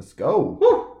 Let's go.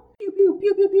 Pew pew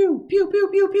pew pew pew pew pew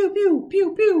pew pew pew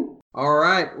pew pew. All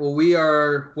right. Well, we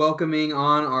are welcoming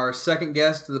on our second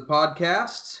guest to the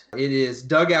podcast. It is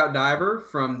Dugout Diver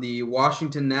from the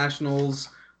Washington Nationals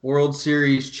World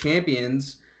Series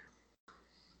champions.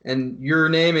 And your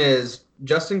name is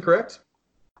Justin, correct?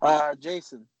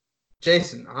 Jason.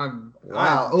 Jason.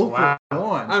 Wow. Wow. 0 for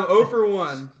 1. I'm 0 for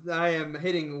 1. I am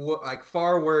hitting like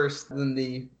far worse than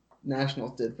the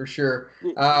Nationals did for sure.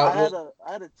 Dude, Uh,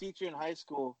 I had a teacher in high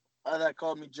school that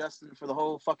called me Justin for the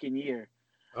whole fucking year.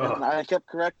 Oh. And I kept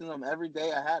correcting him every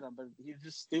day I had him, but he was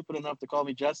just stupid enough to call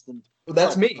me Justin. Well,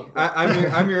 that's me.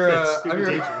 I'm your That's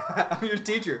stupid I'm your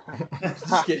teacher.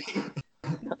 Just kidding.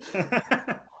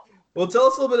 Well, tell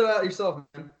us a little bit about yourself,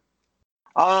 man.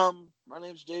 My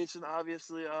name's Jason.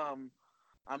 Obviously, I'm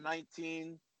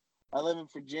 19. I live in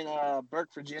Virginia,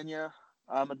 Burke, Virginia.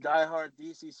 I'm a diehard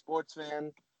DC sports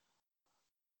fan.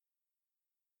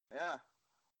 Yeah.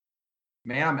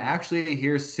 Man, I'm actually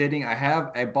here sitting.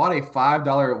 I bought a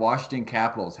 $5 Washington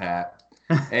Capitals hat.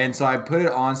 And so I put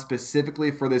it on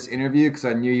specifically for this interview because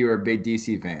I knew you were a big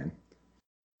DC fan.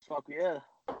 Fuck yeah.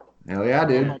 Hell yeah, I love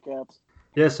dude. my Caps.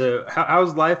 Yeah, so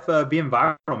how's life being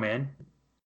viral, man?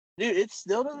 Dude, it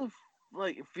still doesn't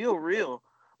feel real.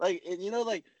 Like, and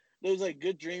like those like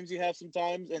good dreams you have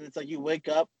sometimes, and it's like you wake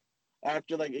up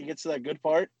after like it gets to that good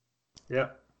part. Yeah.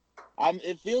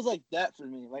 It feels like that for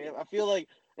me. Like I feel like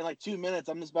in like 2 minutes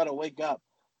I'm just about to wake up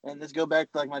and just go back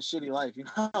to like my shitty life. You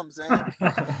know what I'm saying?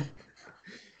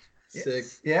 Sick.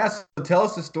 Yeah, so tell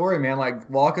us the story, man. Like,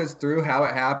 walk us through how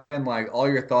it happened, like all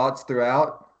your thoughts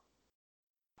throughout.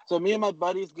 So me and my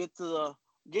buddies get to the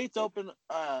gates open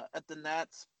at the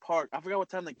Nats Park. I forgot what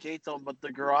time the gates open, but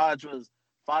the garage was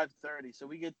 5:30. So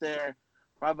we get there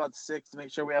probably about 6 to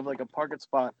make sure we have like a parking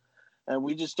spot, and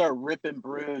we just start ripping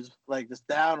brews like just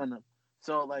down on them.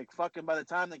 So like fucking by the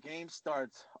time the game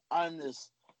starts, I'm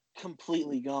just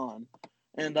completely gone.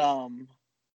 And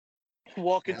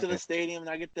walk into the stadium, and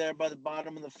I get there by the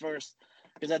bottom of the first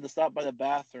because I had to stop by the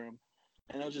bathroom.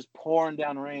 And it was just pouring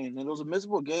down rain. And it was a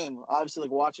miserable game, obviously,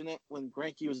 like watching it when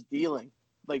Greinke was dealing,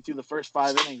 like through the first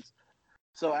 5 innings.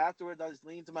 So afterwards, I just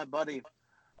leaned to my buddy.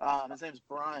 His name's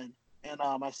Brian. And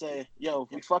I say, yo,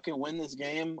 if we fucking win this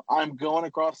game, I'm going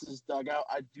across this dugout.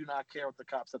 I do not care what the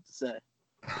cops have to say.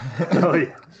 Oh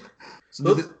yeah.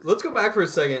 So let's go back for a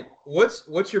second.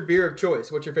 What's your beer of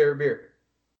choice? What's your favorite beer?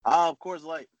 Of course,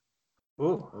 Light.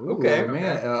 Ooh. Okay.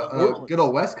 man. Okay. Good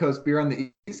old West Coast beer on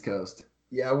the East Coast.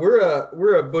 Yeah,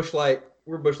 we're a Bush Light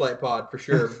pod for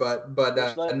sure, but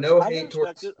no I can hate respect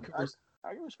towards it. Coors.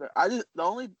 I can respect.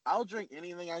 I'll drink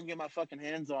anything I can get my fucking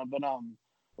hands on. But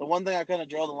the one thing I kind of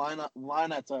draw the line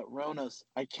at Ronas.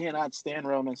 I cannot stand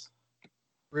Ronas.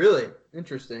 Really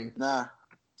interesting. Nah.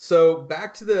 So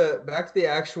back to the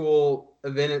actual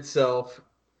event itself.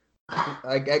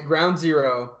 Like at Ground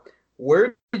Zero,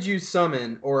 where did you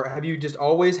summon, or have you just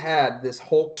always had this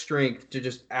Hulk strength to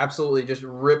just absolutely just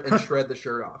rip and shred the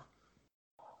shirt off?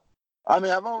 I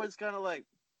mean, I've always kind of like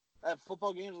at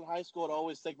football games in high school. I'd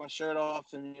always take my shirt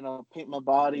off and paint my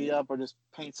body up or just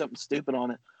paint something stupid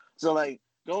on it. So like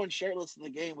going shirtless in the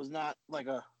game was not like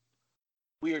a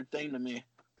weird thing to me.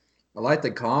 I like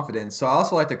the confidence. So I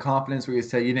also like the confidence where you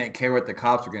say you didn't care what the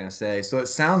cops were going to say. So it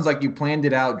sounds like you planned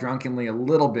it out drunkenly a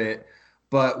little bit,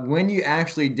 but when you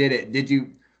actually did it, did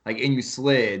you and you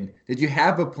slid? Did you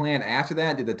have a plan after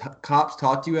that? Did the cops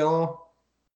talk to you at all?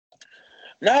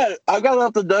 No, I got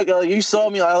off the dugout. You saw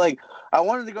me. I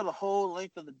wanted to go the whole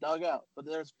length of the dugout, but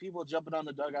there's people jumping on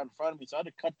the dugout in front of me, so I had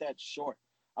to cut that short.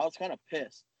 I was kind of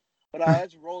pissed, but I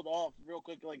just rolled off real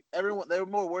quick. Like everyone, they were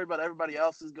more worried about everybody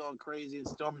else is going crazy and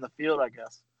storming the field, I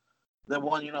guess. Than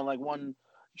one, one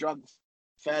drunk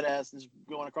fat ass is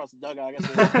going across the dugout. I guess.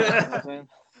 You know what I'm saying?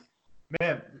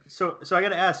 Man, so I got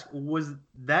to ask, was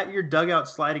that your dugout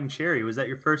sliding cherry? Was that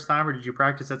your first time, or did you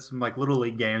practice at some little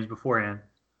league games beforehand?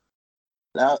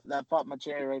 That popped my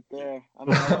cherry right there. I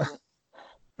mean,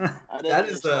 That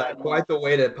is quite the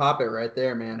way to pop it right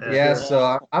there, man. Yeah,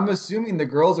 so I'm assuming the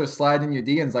girls are sliding your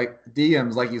DMs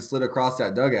like you slid across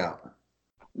that dugout.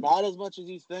 Not as much as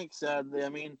you think, sadly. I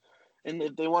mean, and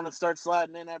if they want to start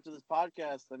sliding in after this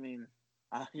podcast, I mean,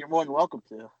 you're more than welcome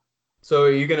to. So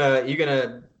are you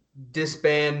gonna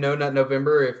disband No Nut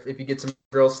November if you get some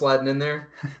girls sliding in there?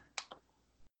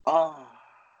 Oh.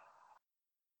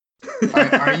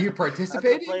 Are you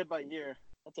participating? That's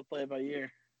a play it by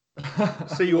year.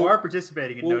 So you are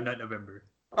participating in No Nut November?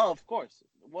 Oh, of course.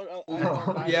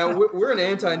 Yeah, we're an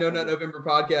anti No Nut November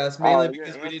podcast mainly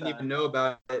because we didn't even know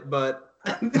about it, but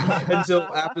until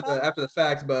after the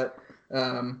fact. But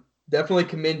definitely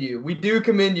commend you. We do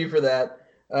commend you for that.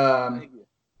 Thank you.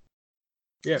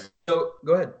 Yeah. So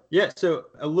go ahead. Yeah. So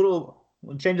we'll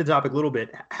change the topic a little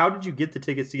bit. How did you get the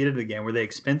tickets to get into the game? Were they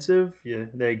expensive? Yeah,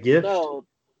 they a gift? No.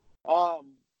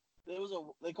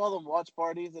 They call them watch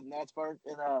parties at Nats Park,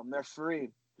 and they're free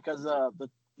because the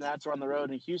Nats are on the road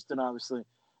in Houston, obviously.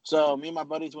 So me and my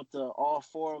buddies went to all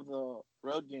 4 of the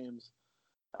road games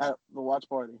at the watch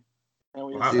party.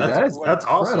 And Wow, Dude, that's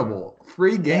incredible. Awesome.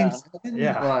 Free games.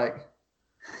 Yeah.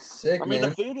 Sick, I mean, man.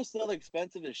 the food is still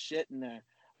expensive as shit in there.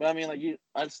 But I mean,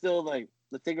 I'd still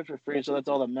the tickets were free, so that's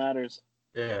all that matters.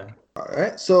 Yeah. All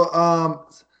right. So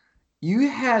you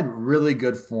had really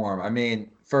good form. I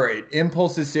mean, for an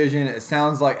impulse decision, it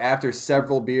sounds like after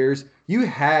several beers, you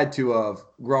had to have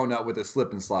grown up with a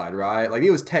slip and slide, right? Like it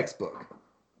was textbook.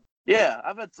 Yeah,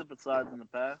 I've had slip and slides in the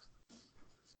past.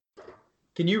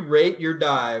 Can you rate your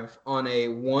dive on a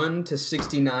 1 to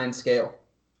 69 scale?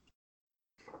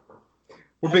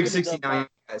 We're big 69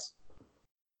 guys.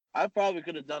 I probably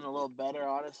could have done a little better,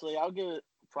 honestly. I'll give it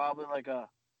probably like a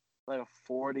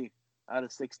 40 out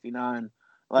of 69.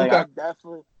 Like okay.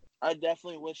 I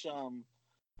definitely wish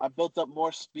I built up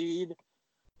more speed,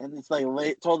 and it's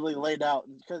totally laid out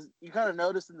because you kind of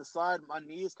noticed in the slide my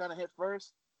knees kind of hit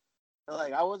first.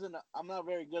 Like I'm not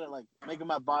very good at making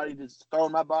my body just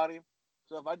throwing my body.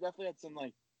 So if I definitely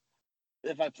had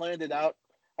if I planned it out,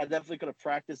 I definitely could have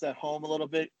practiced at home a little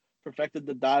bit, perfected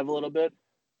the dive a little bit.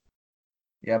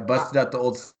 Yeah, busted out the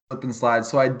old slip and slide.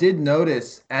 So I did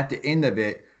notice at the end of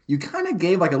it, you kind of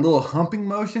gave like a little humping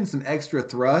motion, some extra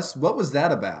thrust. What was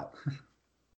that about?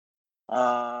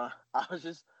 I was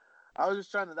just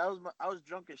trying to. I was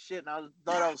drunk as shit, and I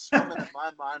thought I was swimming in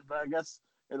my mind, but I guess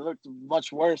it looked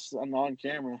much worse on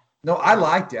camera. No, I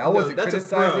liked it. I wasn't that's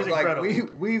criticizing. Like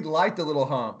we liked the little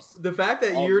humps. The fact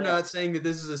that you're not saying that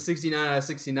this is a 69 out of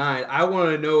 69, I want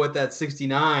to know what that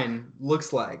 69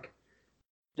 looks like.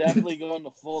 Definitely going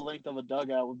the full length of a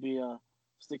dugout would be a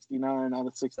 69 out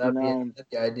of 69. That'd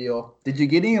be ideal. Did you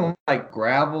get any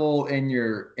gravel in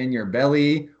your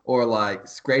belly or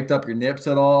scraped up your nips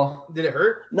at all? Did it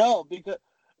hurt? No, because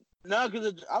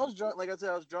I was drunk. Like I said,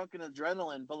 I was drunk in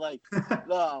adrenaline. But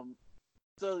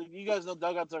so you guys know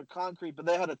dugouts are concrete, but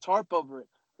they had a tarp over it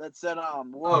that said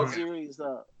World Series.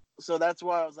 So that's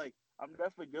why I was like, I'm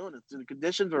definitely doing it. So the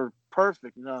conditions were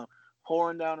perfect.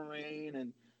 Pouring down rain,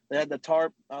 and they had the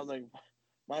tarp. I was like,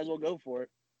 might as well go for it.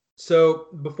 So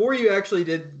before you actually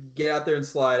did get out there and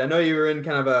slide, I know you were in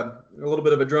kind of a little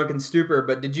bit of a drunken stupor,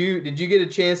 but did you get a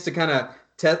chance to kind of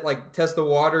test the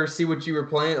water, see what you were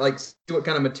playing, like see what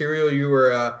kind of material you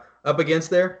were up against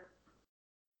there?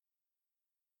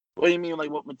 What do you mean,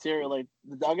 like what material? Like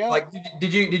the dugout? Like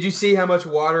did you see how much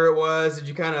water it was? Did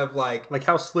you kind of like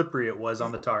How slippery it was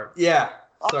on the tarp. yeah?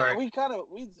 Sorry. We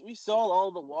saw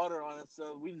all the water on it,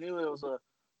 so we knew it was a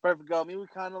perfect go. I mean, we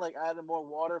kind of like added more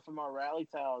water from our rally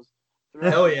towels.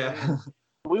 throughout Hell the yeah. game.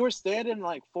 We were standing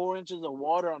like 4 inches of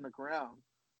water on the ground.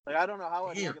 Like I don't know how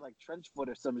I didn't Damn. get like trench foot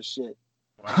or some shit.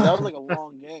 Wow. That was like a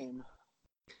long game.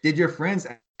 Did your friends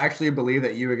actually believe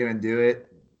that you were going to do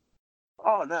it?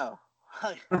 Oh no.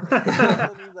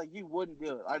 He's like, you wouldn't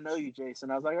do it. I know you,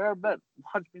 Jason. I was like, I bet.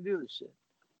 Watch me do this shit.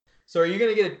 So are you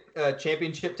gonna get a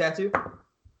championship tattoo?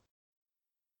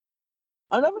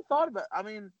 I never thought about. I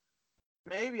mean,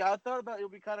 maybe I thought about it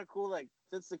would be kind of cool. Like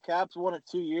since the Caps won it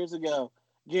 2 years ago,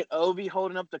 get Ovi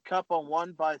holding up the cup on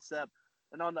one bicep,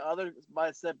 and on the other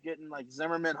bicep getting like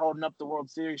Zimmerman holding up the World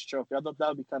Series trophy. I thought that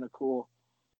would be kind of cool.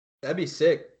 That'd be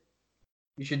sick.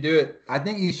 You should do it. I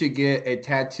think you should get a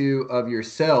tattoo of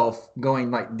yourself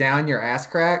going like down your ass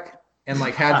crack and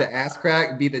like have the ass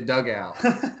crack be the dugout.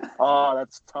 Oh,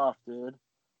 that's tough, dude.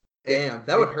 Damn,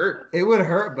 that would hurt. It would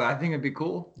hurt, but I think it'd be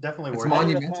cool. Definitely It's worth it.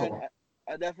 monumental.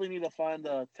 I definitely need to find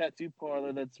a tattoo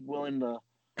parlor that's willing to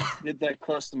get that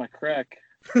close to my crack.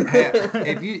 Hey,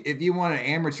 if you want an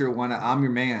amateur one, I'm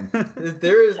your man.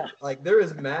 there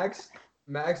is max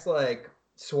like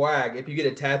swag if you get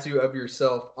a tattoo of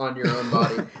yourself on your own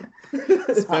body.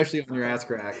 Especially on your ass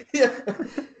crack. Yeah.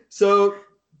 So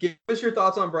give us your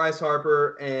thoughts on Bryce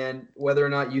Harper and whether or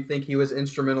not you think he was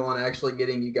instrumental in actually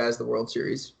getting you guys the World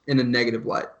Series in a negative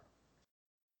light.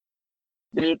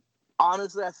 Dude,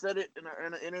 honestly, I said it in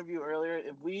an interview earlier.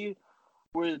 If we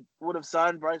would have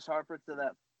signed Bryce Harper to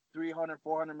that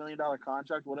 $300-400 million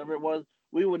contract, whatever it was,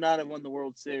 we would not have won the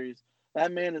World Series.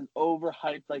 That man is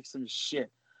overhyped like some shit.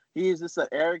 He is just an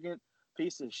arrogant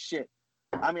piece of shit.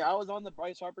 I mean, I was on the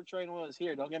Bryce Harper train when I was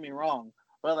here. Don't get me wrong,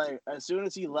 but like as soon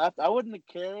as he left, I wouldn't have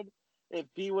cared if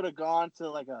he would have gone to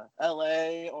like a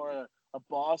LA or a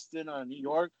Boston or a New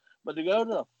York. But to go to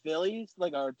the Phillies,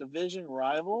 like our division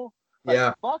rival, like,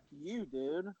 Yeah. fuck you,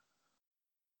 dude.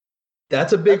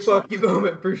 That's a big That's fuck you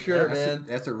moment for sure, man.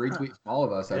 That's a retweet from all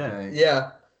of us, I Yeah. think.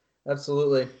 Yeah,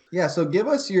 absolutely. Yeah, so give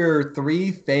us your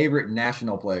 3 favorite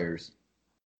national players.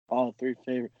 Oh, 3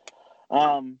 favorite.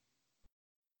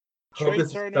 Hope Trey this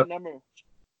is Turner, tough. number.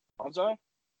 I'm sorry.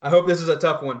 I hope this is a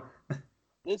tough one.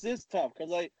 This is tough because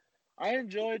like I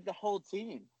enjoyed the whole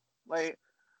team. Like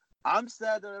I'm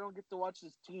sad that I don't get to watch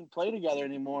this team play together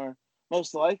anymore.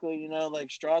 Most likely, you know,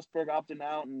 like Strasburg opting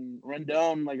out and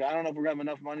Rendon. Like I don't know if we're gonna have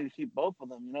enough money to keep both of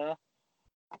them. You know.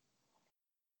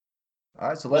 All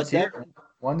right, so let's But hear it.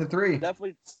 1 to 3.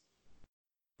 Definitely.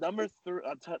 Number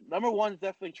 1 is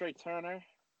definitely Trey Turner.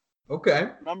 Okay.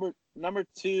 Number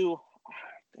 2.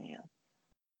 Damn.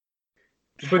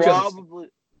 Put you on the- Probably.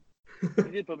 You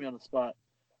did put me on the spot.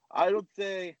 I would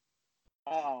say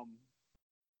Ryan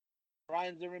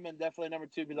Zimmerman definitely number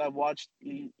 2 because I've watched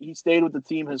he stayed with the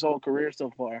team his whole career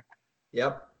so far.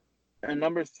 Yep. And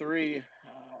number 3,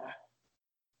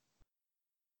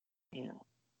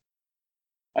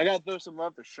 I gotta throw some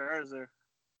love to Scherzer.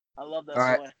 I love that All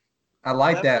right. boy. I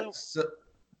like Definitely. that. So,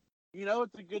 You know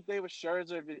it's a good day with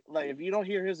Scherzer. If you don't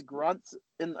hear his grunts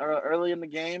early in the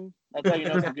game, that's how you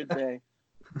know it's a good day.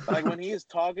 Like when he is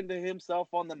talking to himself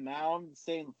on the mound,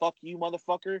 saying "fuck you,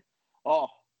 motherfucker." Oh,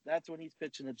 that's when he's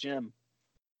pitching the gym.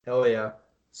 Hell yeah.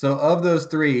 so of those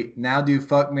 3, now do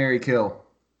fuck, marry, kill.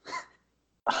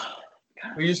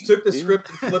 We just took the Dude. script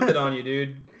and flipped it on you,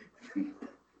 dude.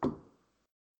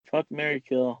 Fuck, marry,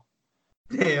 kill.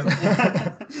 Damn.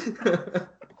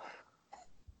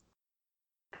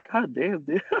 God damn,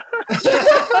 dude.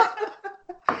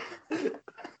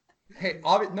 Hey,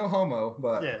 no homo,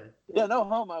 but Yeah. Yeah, no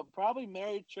homo. Probably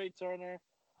married Trey Turner.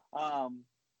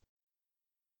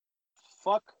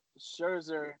 Fuck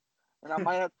Scherzer, and I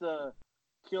might have to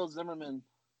kill Zimmerman.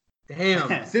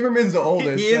 Damn. Zimmerman's the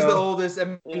oldest. He is so- the oldest. I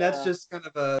mean, that's Yeah. just kind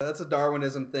of that's a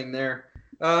Darwinism thing there.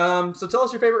 So tell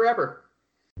us your favorite rapper.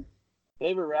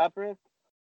 Favorite rapper?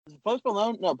 Is Post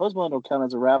Malone? No, Post Malone don't count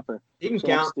as a rapper. You can So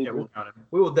I'm count. stupid. Yeah, we'll count him.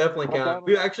 We will definitely Okay. count.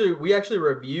 We actually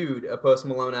reviewed a Post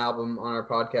Malone album on our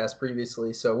podcast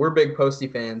previously, so we're big Posty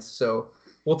fans. So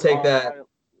we'll take that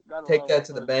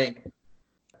to the bank.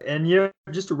 And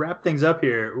just to wrap things up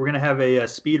here, we're gonna have a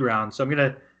speed round. So I'm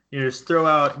gonna just throw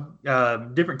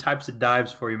out different types of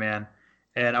dives for you, man.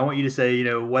 And I want you to say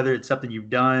whether it's something you've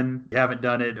done, you haven't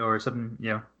done it, or something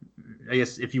I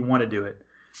guess if you want to do it.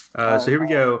 So here we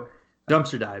go.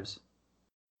 Dumpster dives.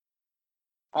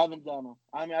 I haven't done them.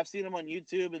 I mean, I've seen them on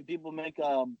YouTube, and people make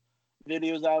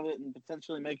videos of it and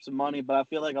potentially make some money. But I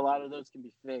feel like a lot of those can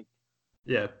be fake.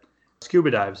 Yeah.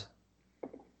 Scuba dives.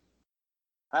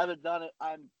 I haven't done it.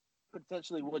 I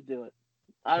potentially would do it.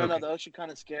 I don't know. Okay. The ocean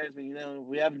kind of scares me.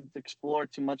 We haven't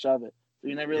explored too much of it, so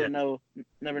you never really know.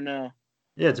 Never know.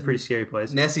 Yeah, it's a pretty scary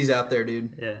place. Nessie's out there,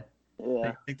 dude. Yeah. Yeah.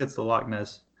 I think that's the Loch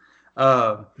Ness.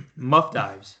 Muff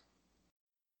dives.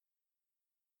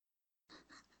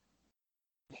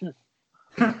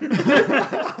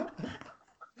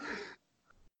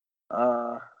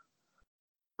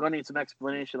 Gonna need some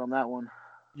explanation on that one.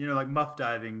 Like muff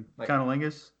diving. Like-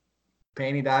 Cunnilingus.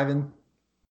 Panty diving.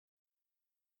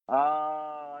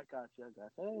 I got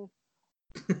you.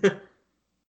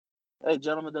 Hey,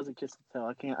 gentleman doesn't kiss the tail.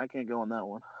 I can't go on that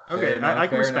one. Okay, Fair enough, I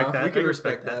can fair respect enough. that. We I can can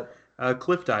respect that.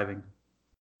 Cliff diving.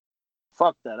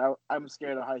 Fuck that. I'm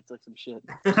scared of heights like some shit.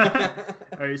 All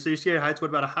right, so you're scared of heights. What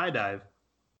about a high dive?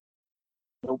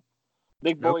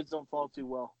 Big Nope. boys don't fall too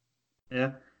well.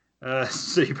 Yeah.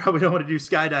 So you probably don't want to do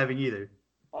skydiving either.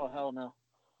 Oh hell no.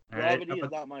 All right. Gravity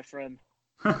is not my friend.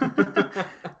 How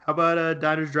about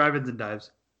diners, drive-ins, and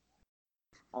dives?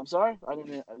 I'm sorry. I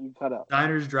didn't. You cut out.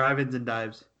 Diners, drive-ins, and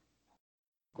dives.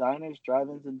 Diners,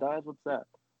 drive-ins, and dives. What's that?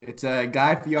 It's a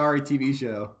Guy Fieri TV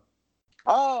show.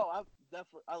 Oh,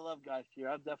 I love Guy Fieri.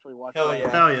 I've definitely watched. Hell that. yeah.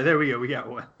 Hell yeah, there we go. We got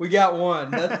one. We got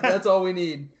one. That's all we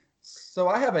need. So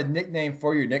I have a nickname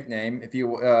for your nickname if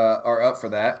you are up for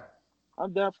that.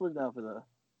 I'm definitely down for that.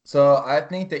 So I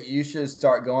think that you should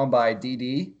start going by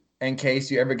DD in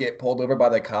case you ever get pulled over by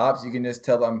the cops. You can just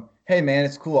tell them, hey, man,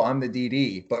 it's cool. I'm the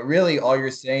DD. But really all you're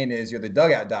saying is you're the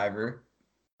dugout diver.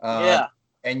 Yeah.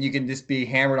 And you can just be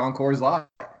hammered on Coors Light.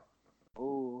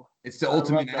 Ooh. It's the I love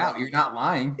ultimate that. out. You're not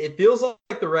lying. It feels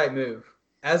like the right move.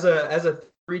 As a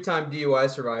 3-time DUI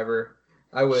survivor,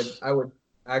 I would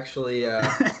actually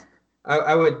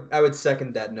I would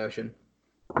second that notion.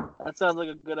 That sounds like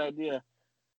a good idea.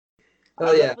 Oh,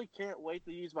 I yeah. definitely can't wait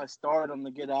to use my stardom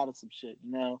to get out of some shit.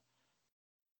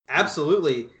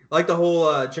 Absolutely, like the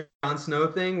whole Jon Snow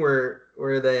thing, where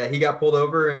he got pulled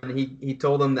over and he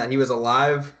told them that he was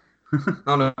alive. I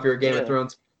don't know if you're a Game Yeah. of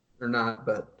Thrones or not,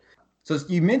 but So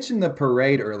you mentioned the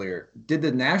parade earlier. Did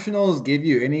the Nationals give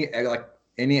you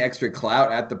any extra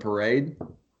clout at the parade?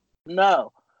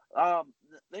 No.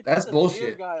 They put That's the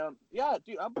bullshit. Beer guy on. Yeah,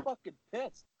 dude, I'm fucking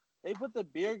pissed. They put the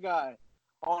beer guy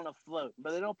on a float,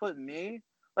 but they don't put me.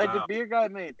 Like the beer guy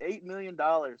made $8 million.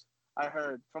 I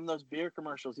heard from those beer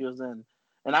commercials he was in,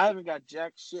 and I haven't got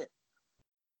jack shit.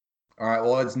 All right.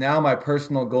 Well, it's now my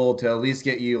personal goal to at least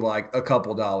get you like a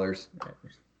couple dollars.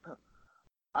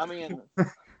 I mean,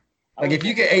 Like if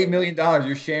you get $8 million,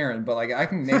 you're sharing, but like I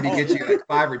can maybe get you like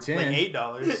 5 or 10.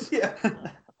 $8. yeah.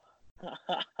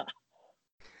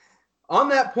 On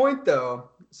that point, though,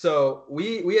 so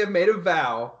we have made a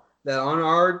vow that on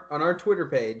our Twitter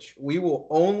page we will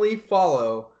only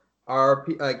follow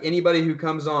anybody who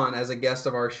comes on as a guest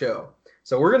of our show.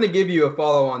 So we're gonna give you a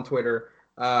follow on Twitter,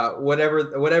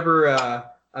 whatever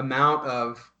amount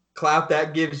of clout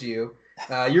that gives you.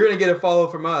 You're gonna get a follow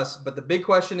from us. But the big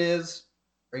question is,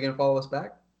 are you gonna follow us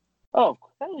back? oh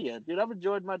hell yeah, dude! I've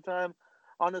enjoyed my time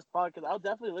on this podcast. I'll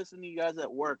definitely listen to you guys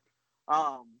at work.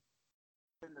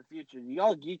 In the future,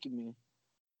 y'all geeking me.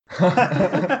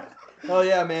 Oh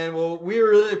yeah, man. Well, we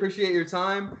really appreciate your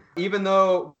time. Even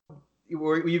though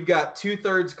you've got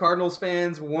 2/3 Cardinals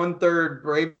fans, 1/3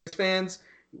 Braves fans,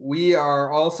 we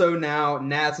are also now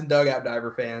Nats and Dugout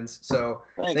Diver fans. So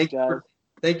Thanks, guys.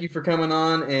 thank you for coming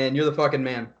on, and you're the fucking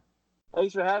man.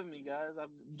 Thanks for having me, guys. I've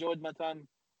enjoyed my time.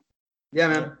 Yeah,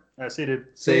 man. See you, dude.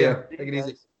 See ya. See Take you it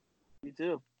easy. guys. You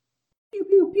too. Pew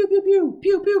pew pew pew pew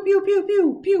pew pew pew pew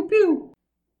pew pew pew.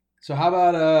 So how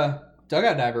about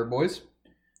Dugout Diver, boys?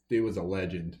 Dude was a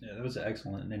legend. Yeah, that was an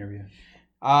excellent interview.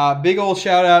 Big old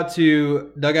shout out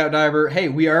to Dugout Diver. Hey,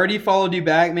 we already followed you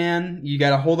back, man. You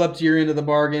got to hold up to your end of the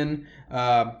bargain.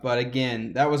 But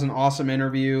again, that was an awesome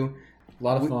interview. A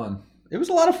lot of fun. It was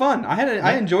a lot of fun.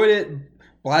 I enjoyed it.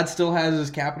 Vlad still has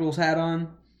his Capitals hat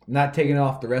on. Not taking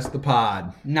off the rest of the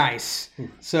pod. Nice.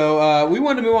 So we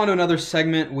wanted to move on to another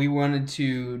segment. We wanted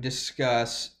to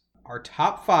discuss our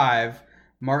top 5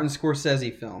 Martin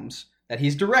Scorsese films that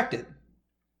he's directed,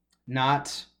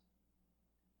 not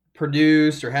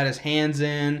produced or had his hands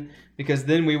in, because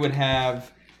then we would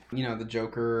have, the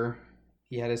Joker.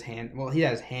 He had his hand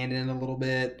in it a little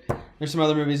bit. There's some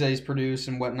other movies that he's produced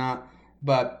and whatnot.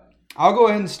 But I'll go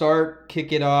ahead and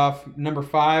kick it off. Number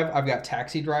 5, I've got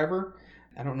Taxi Driver.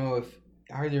 I don't know if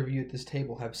either of you at this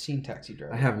table have seen Taxi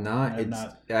Driver. I have not. I have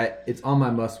not. It's on my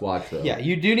must watch though. Yeah,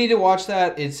 you do need to watch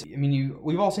that.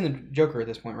 We've all seen the Joker at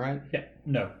this point, right? Yeah.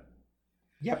 No.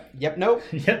 Yep, no.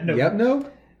 Yeah. No. Yep.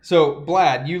 No. So,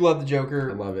 Vlad, you love the I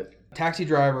Joker. love it. Taxi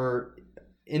Driver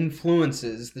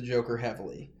influences the Joker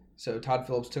heavily. So Todd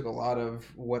Phillips took a lot of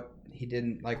what he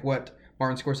didn't like, what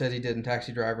Martin Scorsese did in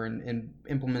Taxi Driver, and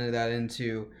implemented that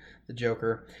into the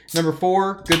Joker. Number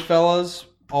 4, Goodfellas,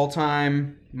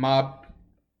 all-time mob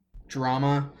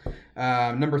drama.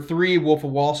 Number 3, Wolf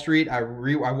of Wall Street. I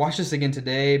watched this again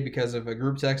today because of a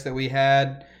group text that we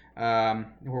had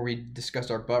where we discussed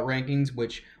our butt rankings,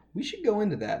 which we should go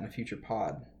into that in a future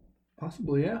pod.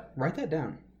 Possibly, yeah. Write that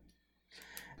down.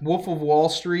 Wolf of Wall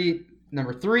Street,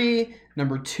 number 3.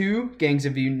 Number 2, Gangs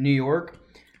of New York.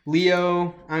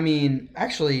 Leo,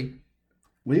 actually,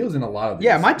 Leo's in a lot of these.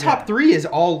 yeah, my top 3 is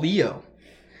all Leo.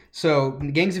 So,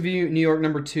 Gangs of New York,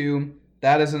 number 2.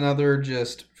 That is another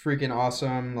just freaking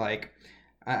awesome, like,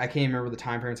 I can't remember the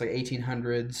time frame. It's like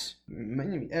 1800s.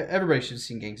 Everybody should have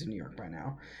seen Gangs of New York by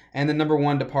now. And then number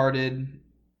 1, Departed.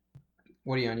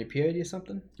 What are you on, your PhD or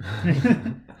something?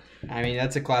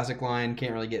 That's a classic line.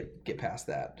 Can't really get past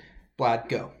that. Vlad,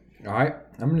 go. All right,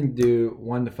 I'm gonna do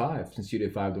 1 to 5 since you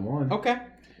did 5 to 1. Okay.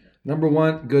 Number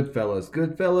 1, Goodfellas.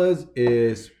 Goodfellas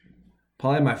is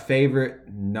probably my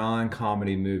favorite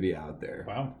non-comedy movie out there.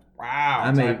 Wow. Wow.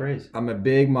 I'm high praise. a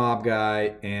big mob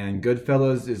guy, and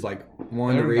Goodfellas is like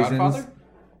one of the reasons. Godfather?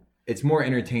 It's more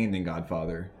entertaining than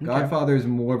Godfather. Okay. Godfather is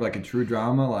more of like a true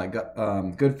drama. Like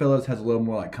Goodfellas has a little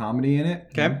more like comedy in it.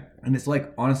 Okay. And it's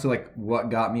like honestly like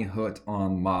what got me hooked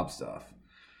on mob stuff.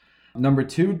 Number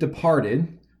 2,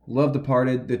 Departed. Love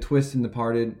Departed. The twist in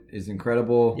Departed is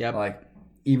incredible. Yep. Like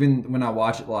even when I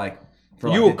watch it, like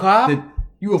You a cop?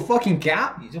 You a fucking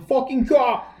cop? He's a fucking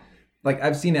cop. Like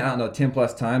I've seen it, I don't know, 10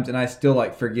 plus times, and I still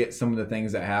like forget some of the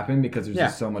things that happen because there's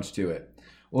just so much to it.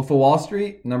 Wolf of Wall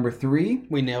Street, number 3.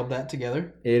 We nailed that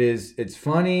together. It's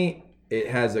funny. It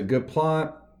has a good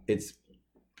plot. It's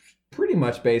pretty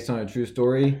much based on a true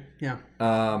story. Yeah.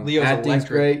 Leo's acting's electric.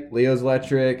 great. Leo's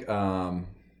electric.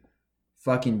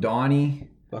 Fucking Donnie.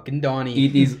 Fucking Donnie.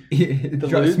 Eat these.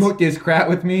 Ludes? Smoke this crap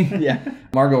with me. Yeah.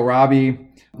 Margot Robbie.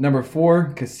 Number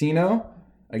 4, Casino.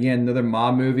 Again, another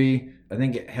mob movie. I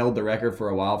think it held the record for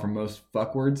a while for most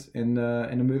fuck words in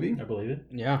a movie. I believe it.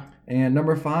 Yeah. And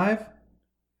number 5,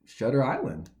 Shutter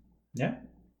Island. Yeah.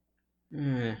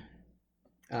 I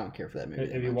don't care for that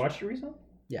movie. Have you watched it recently?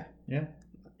 Yeah. Yeah.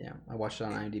 Yeah. I watched it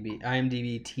on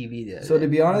IMDb TV. The other So day. to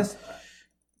be honest,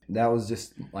 that was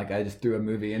just like I just threw a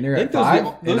movie in there I at think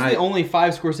 5. those are the only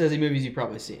 5 Scorsese movies you've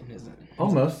probably seen, isn't it?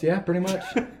 Almost, yeah, pretty much.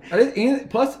 And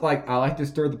plus, like I like to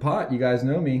stir the pot. You guys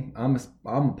know me. I'm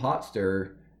a pot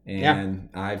stirrer, and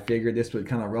I figured this would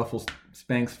kind of ruffle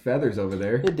Spank's feathers over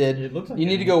there. It did. It looks like you it.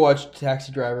 need to go watch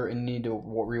Taxi Driver and you need to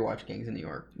rewatch Gangs of New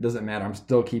York. Doesn't matter. I'm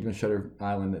still keeping Shutter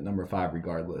Island at number 5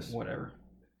 regardless. Whatever.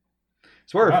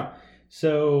 Swerve. Wow.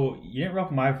 So you didn't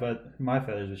ruffle my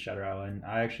feathers with Shutter Island.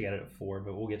 I actually got it at 4,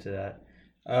 but we'll get to that.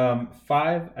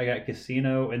 5, I got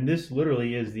Casino, and this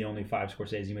literally is the only 5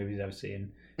 Scorsese movies I've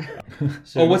seen.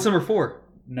 So What's number 4?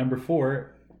 number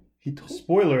 4? He told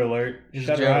Spoiler alert: It's a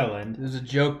Shutter joke. Island. It was a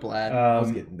joke, Vlad. I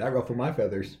was getting that ruffled my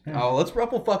feathers. Oh, let's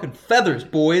ruffle fucking feathers,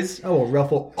 boys. I will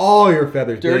ruffle all your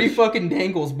feathers. Dirty bitch. fucking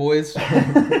dangles, boys.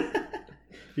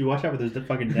 You watch out for those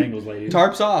fucking dangles, ladies.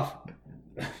 Tarps off.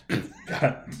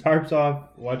 Tarps off.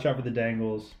 Watch out for the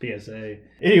dangles. PSA.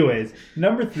 Anyways,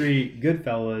 number 3,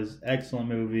 Goodfellas. Excellent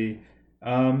movie.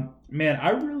 Man,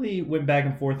 I really went back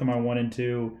and forth on my 1 and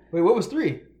 2. Wait, what was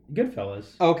 3?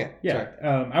 Goodfellas. Oh, okay. Yeah.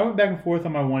 Sorry. I went back and forth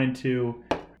on my 1 and 2.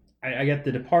 I got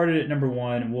The Departed at number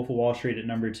 1 and Wolf of Wall Street at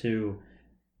number 2.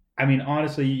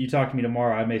 Honestly, you talk to me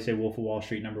tomorrow, I may say Wolf of Wall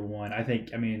Street number 1. I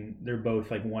think, they're both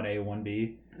like 1A,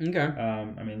 1B.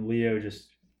 Okay. Leo just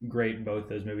great in both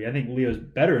those movies. I think Leo's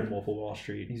better in Wolf of Wall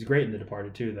Street. He's great in The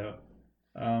Departed too, though.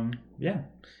 Yeah,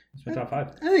 it's my top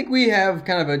 5. I think we have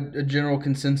kind of a general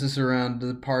consensus around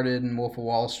The Departed and Wolf of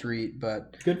Wall Street,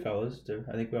 but Goodfellas too.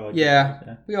 I think we all like yeah,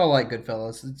 Goodfellas, we all like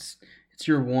Goodfellas. It's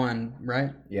your 1,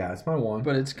 right? Yeah, it's my 1.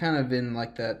 But it's kind of in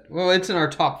like that. Well, it's in our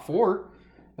top 4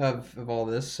 of all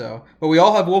this. So, but we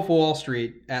all have Wolf of Wall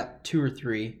Street at 2 or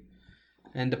 3,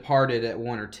 and Departed at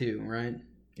 1 or 2, right?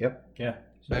 Yep. Yeah.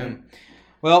 Boom.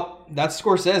 Well, that's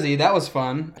Scorsese. That was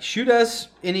fun. Shoot us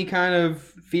any kind of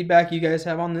feedback you guys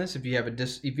have on this. If you have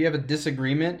a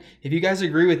disagreement, if you guys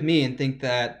agree with me and think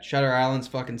that Shutter Island's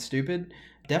fucking stupid,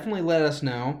 definitely let us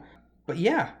know. But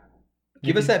yeah,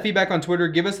 give us that feedback on Twitter.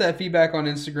 Give us that feedback on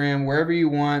Instagram, wherever you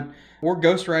want, or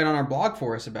ghostwrite on our blog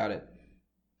for us about it.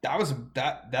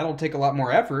 That'll take a lot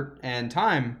more effort and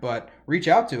time, but reach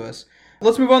out to us.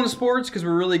 Let's move on to sports because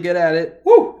we're really good at it.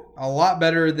 Woo! A lot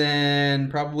better than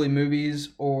probably movies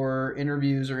or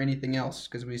interviews or anything else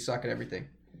because we suck at everything.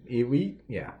 We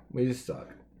just suck.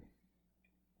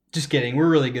 Just kidding. We're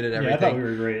really good at everything. Yeah, I thought we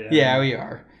were great. Yeah, we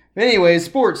are. But anyways,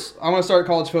 sports. I want to start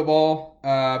college football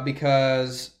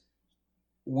because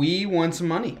we won some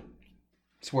money.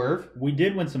 Swerve. We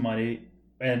did win some money,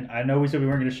 and I know we said we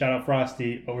weren't going to shout out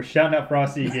Frosty, but we're shouting out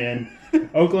Frosty again.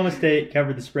 Oklahoma State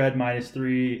covered the spread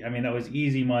 -3. I mean, that was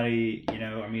easy money. You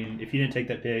know, I mean, if you didn't take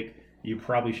that pick, you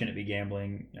probably shouldn't be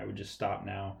gambling. I would just stop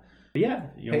now. But yeah,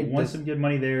 won some good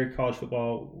money there. College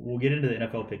football. We'll get into the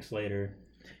NFL picks later.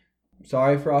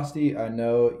 Sorry, Frosty. I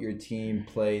know your team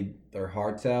played their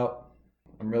hearts out.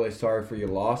 I'm really sorry for your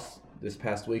loss this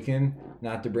past weekend.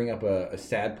 Not to bring up a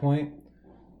sad point,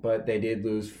 but they did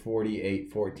lose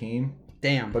 48-14.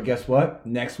 Damn. But guess what?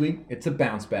 Next week, it's a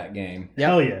bounce back game.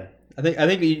 Hell yeah. I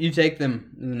think you take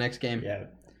them in the next game. Yeah.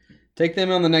 Take them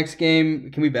on the next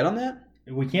game. Can we bet on that?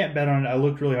 We can't bet on it. I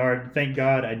looked really hard. Thank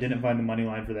God I didn't find the money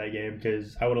line for that game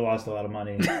because I would have lost a lot of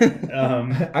money.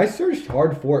 I searched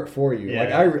hard for it for you.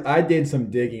 Yeah. Like I did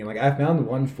some digging. Like I found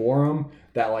one forum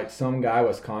that like some guy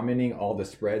was commenting all the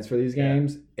spreads for these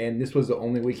games, and this was the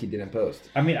only week he didn't post.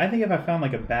 I mean, I think if I found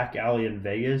like a back alley in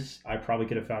Vegas, I probably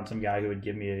could have found some guy who would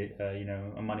give me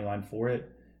a money line for it.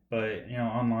 But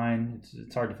online,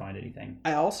 it's hard to find anything.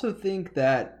 I also think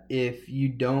that if you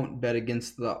don't bet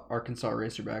against the Arkansas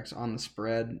Razorbacks on the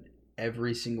spread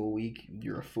every single week,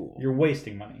 you're a fool. You're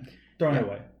wasting money. Throwing it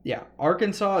away. Yeah,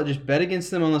 Arkansas, just bet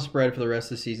against them on the spread for the rest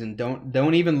of the season.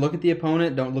 Don't even look at the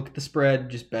opponent. Don't look at the spread.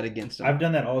 Just bet against them. I've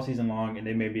done that all season long, and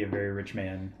they made me a very rich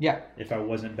man. Yeah. If I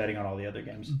wasn't betting on all the other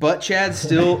games. But Chad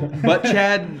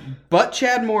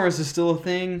Morris is still a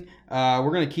thing.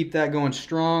 We're gonna keep that going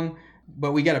strong.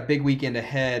 But we got a big weekend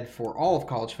ahead for all of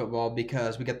college football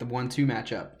because we got the 1-2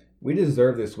 matchup. We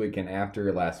deserve this weekend after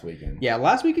last weekend. Yeah,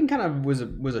 last weekend kind of was a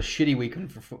shitty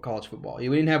weekend for college football. We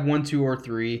didn't have 1, 2, or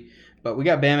 3, but we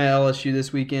got Bama LSU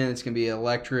this weekend. It's going to be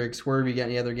electric. Swerve, you got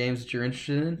any other games that you're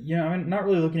interested in? Yeah, I'm not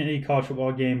really looking at any college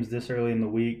football games this early in the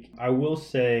week. I will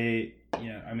say,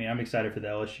 I'm excited for the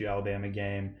LSU-Alabama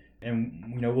game.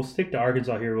 And, we'll stick to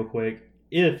Arkansas here real quick.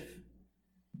 If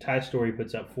Ty Story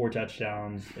puts up 4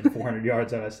 touchdowns and 400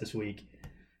 yards on us this week,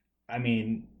 I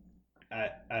mean, I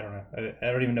don't know.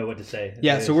 I don't even know what to say.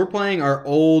 Yeah, so we're playing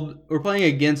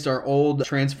against our old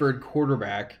transferred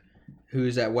quarterback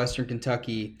who's at Western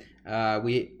Kentucky.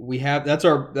 We have that's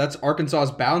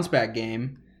Arkansas's bounce back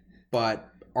game,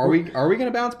 but are we going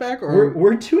to bounce back or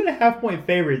we're 2.5 point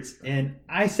favorites, and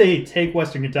I say take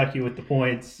Western Kentucky with the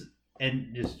points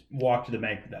and just walk to the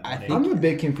bank with that money. I'm a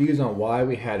bit confused on why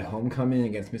we had homecoming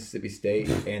against Mississippi State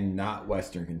and not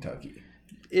Western Kentucky.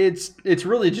 It's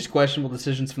really just questionable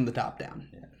decisions from the top down.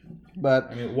 Yeah.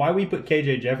 But why we put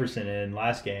KJ Jefferson in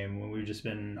last game when we've just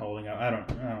been holding up? I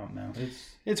don't know.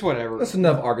 It's whatever. That's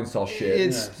enough Arkansas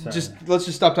shit. Let's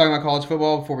just stop talking about college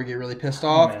football before we get really pissed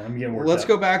off. Man, I'm getting worked let's up.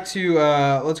 go back to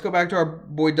our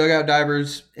boy Dugout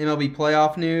Divers MLB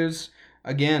playoff news.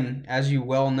 Again, as you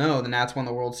well know, the Nats won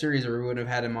the World Series, or we would have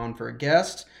had him on for a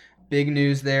guest. Big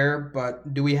news there.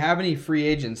 But do we have any free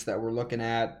agents that we're looking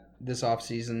at this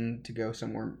offseason to go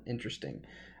somewhere interesting?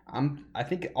 I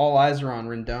think all eyes are on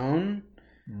Rendon,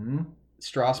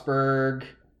 Strasburg,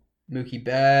 Mookie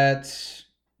Betts.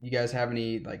 You guys have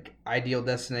any ideal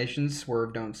destinations?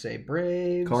 Swerve, don't say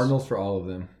Braves. Cardinals for all of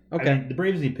them. Okay. The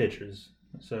Braves need pitchers,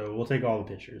 so we'll take all the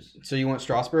pitchers. So you want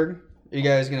Strasburg? Are you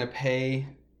guys going to pay?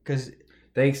 Because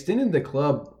they extended the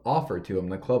club offer to him,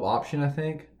 the club option, I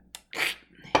think.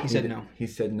 He said no. He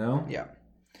said no? Yeah.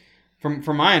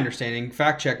 From my understanding,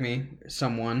 fact check me,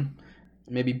 someone.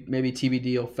 Maybe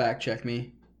TBD will fact check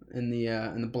me in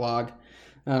the blog.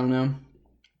 I don't know.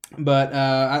 But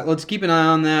let's keep an eye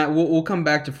on that. We'll come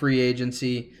back to free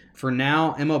agency. For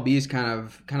now, MLB is kind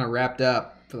of wrapped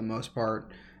up for the most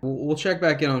part. We'll check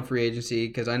back in on free agency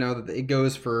because I know that it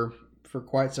goes for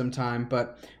quite some time.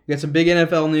 But we got some big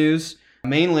NFL news.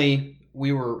 Mainly,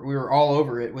 we were all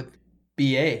over it with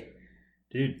BA.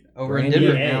 Dude, over in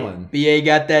Denver. Allen. BA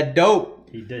got that dope.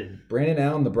 He did. Brandon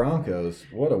Allen, the Broncos.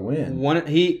 What a win.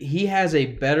 He has a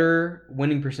better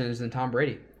winning percentage than Tom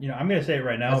Brady. I'm going to say it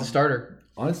right now. As a starter.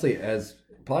 Honestly, as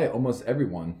probably almost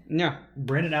everyone. Yeah.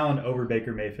 Brandon Allen over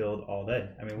Baker Mayfield all day.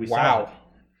 I mean, we saw it.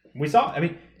 I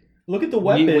mean, look at the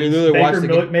weapons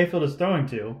Baker Mayfield is throwing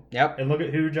to. Yep. And look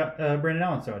at who Brandon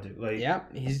Allen's throwing to.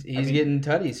 Yep. He's getting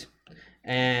tutties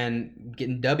and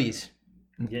getting dubbies.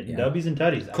 Getting dubbies and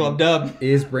tutties. Club dub.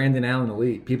 Is Brandon Allen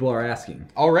elite? People are asking.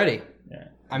 Already. Yeah.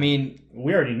 I mean,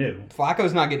 we already knew.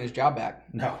 Flacco's not getting his job back.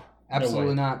 No.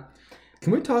 Absolutely not.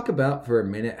 Can we talk about for a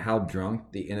minute how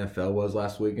drunk the NFL was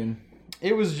last weekend?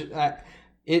 It was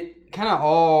it kind of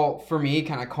all for me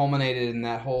kind of culminated in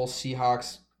that whole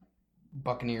Seahawks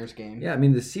Buccaneers game. Yeah, I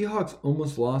mean the Seahawks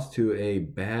almost lost to a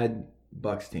bad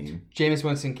Bucks team. Jameis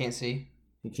Winston can't see.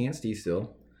 He can't see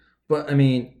still. But I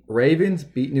mean, Ravens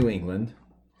beat New England.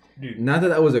 Dude. Not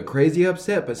that was a crazy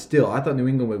upset, but still, I thought New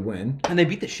England would win. And they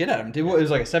beat the shit out of him, too. It was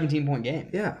like a 17-point game.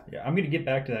 Yeah. Yeah, I'm going to get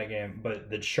back to that game,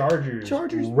 but the Chargers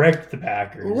Chargers wrecked the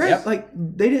Packers. Right. Yep. Like,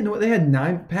 they didn't know. They had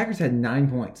 9. Packers had 9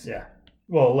 points. Yeah.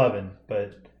 Well, 11,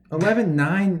 but 11,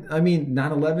 9. I mean,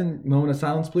 not 11. Moment of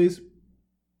silence, please.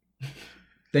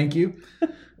 Thank you.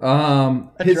 I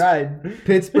tried.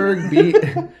 Pittsburgh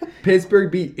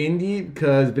beat Indy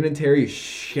because Vinatieri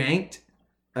shanked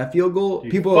a field goal.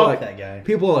 dude, People fuck are like, that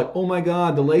guy. oh my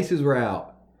god, the laces were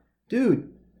out,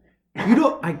 dude. You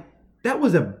don't. That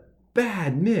was a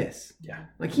bad miss. Yeah.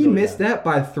 Like he Really missed bad. that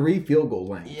by 3 field goal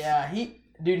lengths. Yeah, he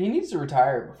needs to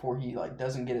retire before he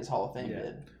doesn't get his Hall of Fame Yeah.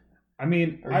 bid. I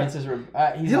mean, Or gets his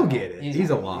He'll get it.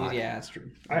 He's a lock. Yeah, that's true.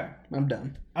 I- I'm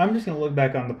done. I'm just going to look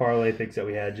back on the parlay picks that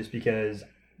we had just because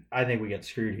I think we got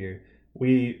screwed here.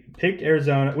 We picked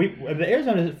Arizona. The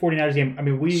Arizona 49ers game, I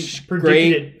mean, we predicted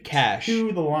Great it cash.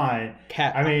 to the line.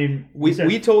 Cat. I mean, we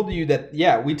said- told you that.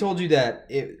 Yeah, we told you that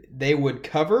they would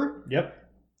cover, Yep.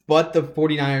 but the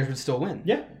 49ers would still win.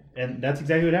 Yeah. And that's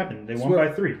exactly what happened. They won Swear-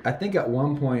 by 3. I think at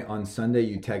one point on Sunday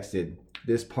you texted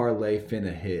this parlay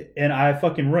finna hit. And I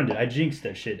fucking ruined it. I jinxed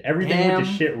that shit. Everything went to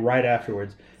Damn. shit right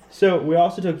afterwards. So we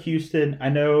also took Houston. I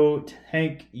know,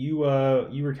 Hank, you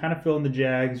were kind of feeling the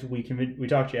Jags. We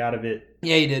talked you out of it.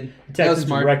 Yeah, you did. The That was Texans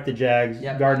smart. wrecked the Jags.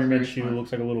 Yep, Gardner that was very Minshew smart.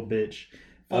 looks like a little bitch.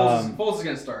 Foles is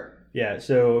gonna start. Yeah,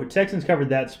 so Texans covered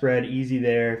that spread easy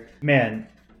there. Man,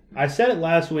 I said it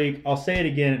last week. I'll say it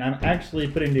again, and I'm actually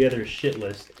putting together a shit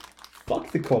list.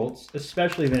 Fuck the Colts,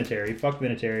 especially Vinatieri. Fuck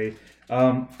Vinatieri.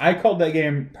 I called that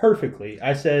game perfectly.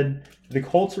 I said the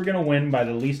Colts were going to win by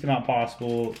the least amount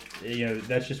possible. You know,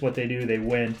 that's just what they do. They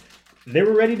win. They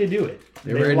were ready to do it.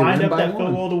 They were ready to lined win up by that field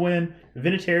one. goal to win.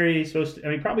 Vinatieri is supposed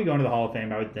to, probably going to the Hall of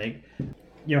Fame, I would think.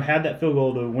 You know, had that field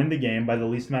goal to win the game by the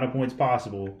least amount of points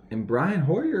possible. And Brian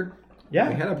Hoyer. Yeah.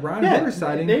 We had a Brian Hoyer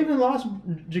sighting. They even lost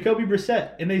Jacoby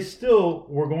Brissett, and they still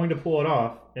were going to pull it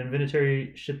off, and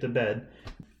Vinatieri shit the bed.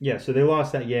 Yeah, so they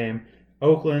lost that game.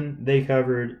 Oakland, they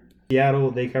covered.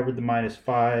 Seattle, they covered the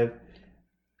 -5.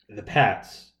 The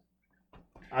Pats.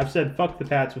 I've said fuck the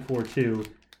Pats before, too.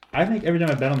 I think every time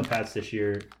I bet on the Pats this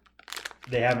year,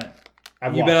 they haven't.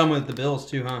 I've You lost. bet on with the Bills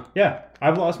too, huh? Yeah,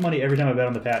 I've lost money every time I bet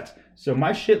on the Pats. So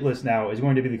my shit list now is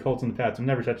going to be the Colts and the Pats. I'm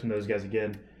never touching those guys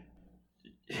again.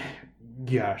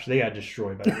 Gosh, they got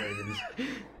destroyed by the Ravens.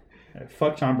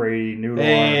 Fuck Tom Brady, noodle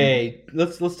Hey,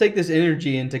 let's take this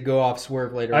energy and to go off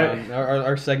Swerve later I- on,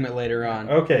 our segment later on.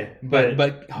 arm. Okay, but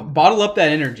Bottle up that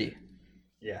energy.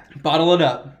 yeah. Bottle it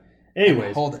up.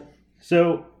 Anyways, Hold it.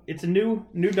 so it's a new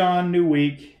dawn, new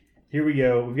week. Here we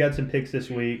go. We've got some picks this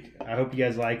week. I hope you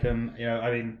guys like them. You know,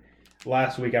 I mean,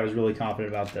 last week I was really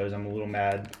confident about those. I'm a little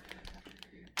mad.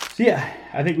 So yeah,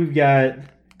 I think we've got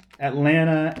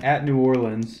Atlanta at New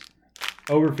Orleans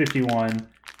over 51.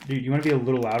 Dude, you want to be a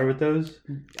little louder with those?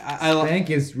 I like. Hank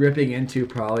is ripping into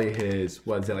probably his,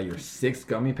 what is that, like your 6th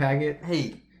gummy packet?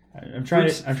 Hey, I'm trying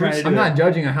to. I'm trying to. Do I'm not it.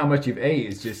 judging on how much you've ate.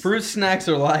 It's just fruit snacks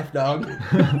are life, dog.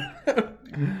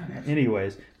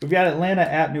 Anyways, we've got Atlanta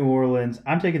at New Orleans.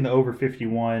 I'm taking the over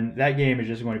 51. That game is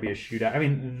just going to be a shootout. I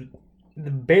mean, the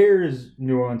Bears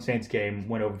New Orleans Saints game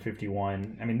went over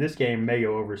 51. I mean, this game may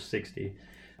go over 60.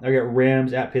 I got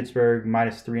Rams at Pittsburgh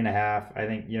 -3.5. I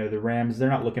think, the Rams, they're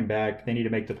not looking back. They need to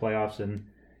make the playoffs, and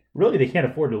really they can't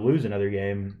afford to lose another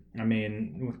game. I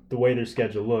mean, with the way their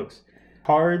schedule looks.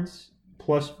 Cards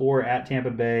 +4 at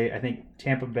Tampa Bay. I think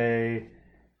Tampa Bay,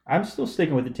 I'm still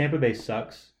sticking with it. Tampa Bay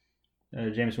sucks.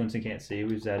 Jameis Winston can't see.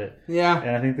 We've said it. Yeah,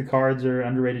 And I think the Cards are an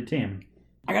underrated team.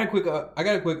 I got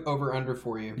a quick over under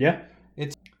for you. Yeah.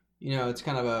 It's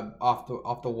kind of a off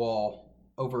the wall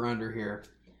over under here.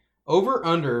 Over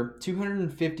under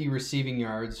 250 receiving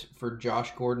yards for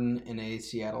Josh Gordon in a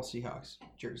Seattle Seahawks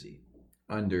jersey.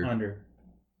 under.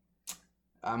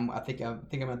 I think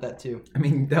I'm at that too. I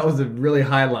mean, that was a really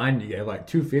high line you gave. Like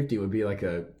 250 would be like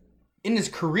a In his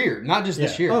career, not just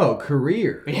this year.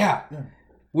 career. Yeah.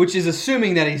 Which is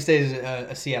assuming that he stays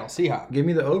a Seattle Seahawk. Give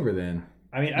me the over then.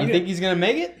 I mean, You think he's gonna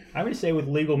make it? I'm going to say with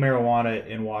legal marijuana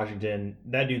in Washington,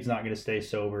 that dude's not going to stay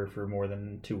sober for more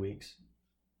than 2 weeks.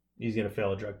 He's going to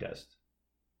fail a drug test.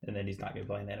 And then he's not going to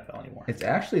play in the NFL anymore. It's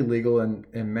actually legal in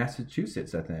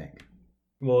Massachusetts, I think.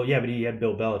 Well, yeah, but he had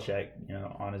Bill Belichick,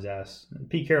 on his ass.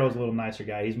 Pete Carroll's a little nicer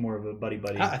guy. He's more of a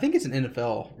buddy-buddy. I think it's an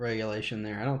NFL regulation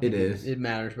there. I don't think It is. It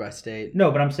matters by state.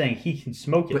 No, but I'm saying he can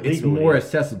smoke it But legally. it's more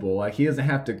accessible. Like he doesn't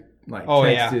have to like Oh,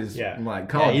 text yeah. his Yeah. like Yeah,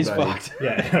 college he's buddy. fucked.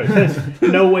 Yeah,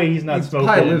 no way he's not He smoking.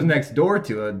 probably lives next door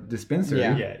to a dispensary.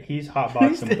 Yeah. Yeah, he's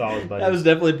hotboxing with all his buddies. That was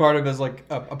definitely part of his like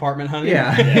apartment hunting.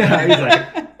 Yeah. Yeah. He's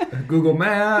like Google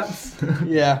Maps.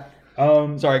 Yeah.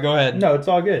 Sorry, go ahead. No, it's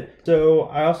all good. So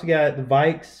I also got the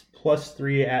Vikes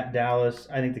 +3 at Dallas.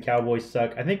 I think the Cowboys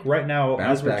suck. I think right now,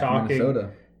 Bounce as we're back from talking, Minnesota.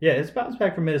 yeah, it's bounced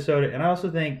back from Minnesota, and I also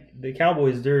think the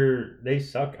Cowboys, they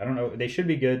suck. I don't know. They should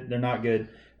be good. They're not good.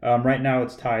 Right now,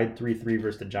 it's tied 3-3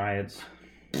 versus the Giants.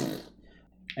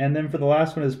 And then for the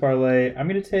last one of this parlay, I'm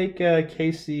going to take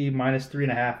KC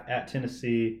 -3.5 at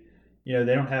Tennessee. You know,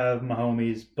 they don't have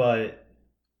Mahomes, but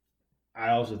I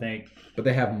also think But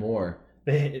they have more.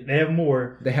 they have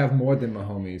more. They have more than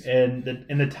Mahomes. And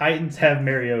the Titans have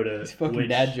Mariota. It's fucking which,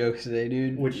 dad jokes today,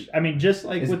 dude. Which I mean, just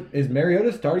like Is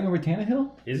Mariota starting over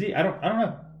Tannehill? is he? I don't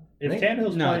know. If Think-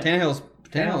 Tannehill's No, playing, Tannehill's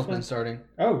Tannehill's been starting.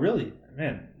 oh really?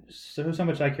 Man, so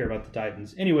much I care about the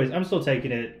Titans. Anyways, I'm still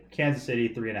taking it. Kansas City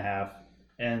 3.5,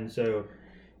 and so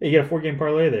yeah, you get a 4-game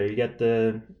parlay there. You got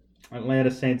the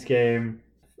Atlanta Saints game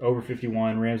over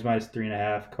 51, Rams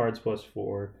 -3.5, Cards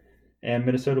 +4, and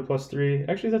Minnesota +3.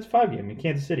 Actually, that's 5-game in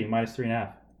Kansas City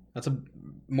 -3.5. That's a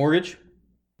mortgage.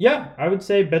 Yeah, I would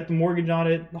say bet the mortgage on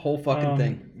it. The whole fucking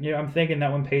thing. Yeah, I'm thinking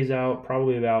that one pays out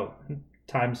probably about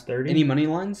times 30. Any money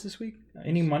lines this week?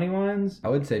 Any money lines? I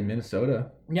would say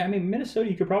Minnesota. Yeah, I mean Minnesota,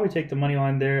 you could probably take the money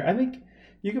line there. I think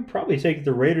you could probably take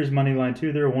the Raiders money line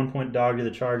too. They're a 1-point dog to the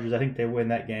Chargers. I think they win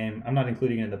that game. I'm not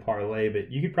including it in the parlay,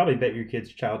 but you could probably bet your kid's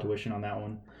child tuition on that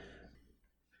one.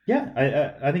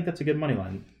 Yeah, I think that's a good money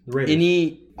line. The Raiders.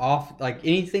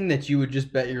 Anything that you would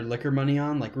just bet your liquor money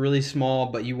on, like really small,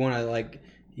 but you want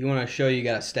to show you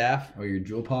got a staff. Or your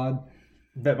Jewel Pod.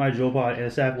 Bet my Jewel Pod and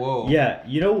a staff. Whoa. Yeah,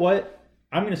 you know what?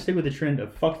 I'm going to stick with the trend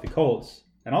of fuck the Colts.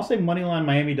 And I'll say moneyline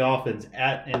Miami Dolphins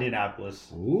at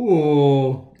Indianapolis.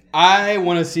 Ooh. I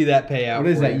want to see that payout. What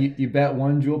is for that? You bet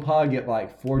one Jewel Pod, get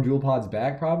like 4 Jewel Pods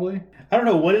back probably? I don't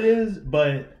know what it is,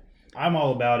 but I'm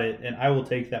all about it, and I will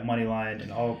take that money line,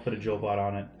 and I'll put a Jewel Pod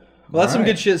on it. Well, that's some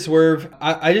Alright. good shit, Swerve.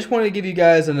 I just wanted to give you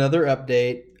guys another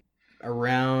update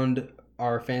around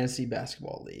our fantasy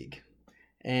basketball league.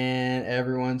 And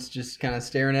everyone's just kind of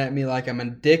staring at me like I'm a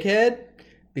dickhead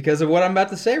because of what I'm about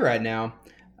to say right now.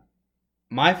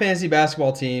 My fantasy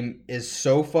basketball team is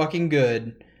so fucking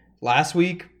good. Last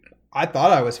week, I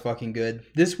thought I was fucking good.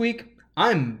 This week,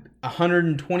 I'm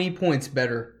 120 points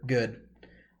better good.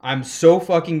 I'm so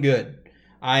fucking good.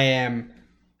 I am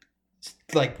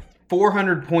like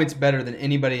 400 points better than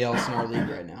anybody else in our league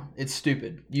right now. It's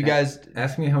stupid. You guys,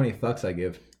 Ask me how many fucks I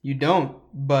give. you don't,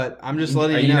 but I'm just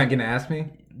letting Are you you know. not gonna ask me?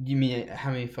 You mean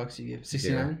how many fucks you give?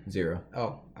 69? Zero.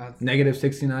 Oh, Negative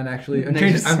 69 actually. I'm,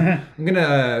 Negative- I'm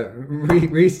gonna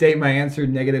restate my answer.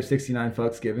 Negative 69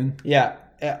 fucks given. yeah.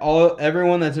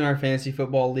 Everyone that's in our fantasy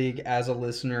football league as a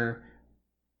listener,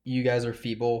 you guys are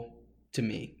feeble to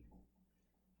me.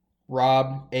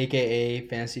 Rob, aka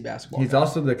Fantasy Basketball. He's Guy.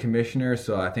 also the commissioner,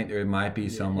 so I think there might be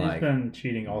some He's like been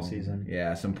cheating all season.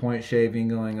 yeah, some point shaving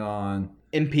going on.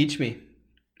 Impeach me.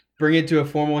 Bring it to a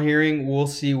formal hearing. We'll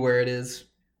see where it is.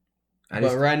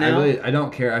 But right now- I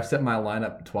don't care. I've set my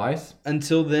lineup twice.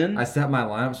 Until then, I set my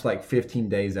lineups like 15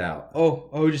 days out.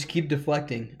 just keep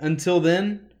deflecting. Until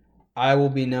then, I will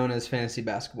be known as Fantasy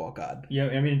Basketball God. Yeah,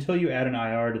 I mean, until you add an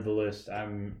IR to the list,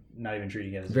 I'm not even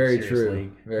treating it as Very a serious true.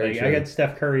 league. Very I true. got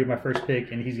Steph Curry, my first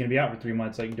pick, and he's going to be out for 3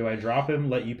 months. Like, do I drop him,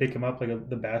 let you pick him up like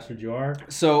the bastard you are?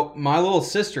 So my little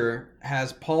sister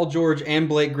has Paul George and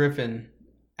Blake Griffin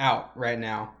out right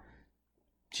now.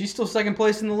 She's still second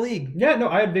place in the league. Yeah, no,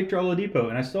 I had Victor Oladipo,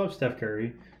 and I still have Steph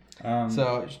Curry.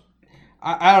 So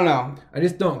I don't know. I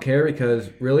just don't care because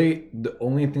really the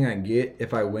only thing I get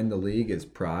if I win the league is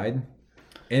pride.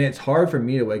 And it's hard for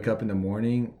me to wake up in the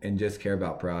morning and just care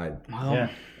about pride. Well, Yeah,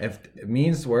 If me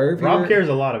and Swerve, Rob here- cares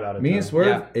a lot about it. Me and though. Swerve,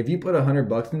 Yeah. if you put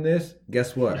 $100 in this,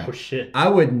 guess what? Oh shit! I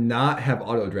would not have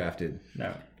auto drafted.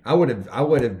 No, I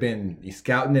would have been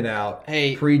scouting it out.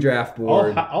 Hey, pre-draft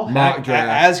board, I'll mock hack- draft.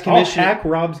 as I'll commissioner, hack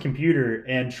Rob's computer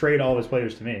and trade all of his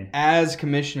players to me. as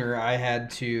commissioner, I had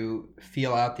to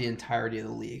feel out the entirety of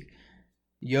the league.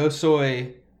 Yo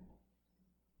soy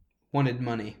wanted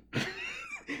money.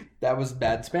 That was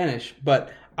bad Spanish,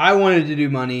 but I wanted to do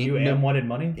money. You wanted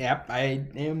money? Yep, I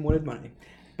am wanted money,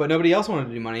 but nobody else wanted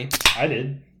to do money. I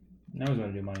did. No one's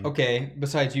going to do money. Okay,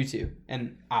 besides you two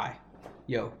and I.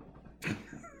 Yo.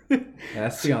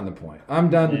 That's beyond the point. I'm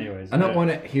done. Anyways, I don't yeah. want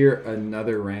to hear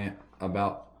another rant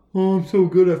about, oh, I'm so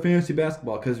good at fantasy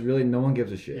basketball because really no one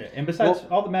gives a shit. Yeah, and besides,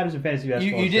 all that matters in fantasy You,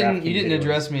 basketball. you is didn't DraftKings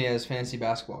address videos. me as fantasy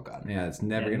basketball god. Yeah, it's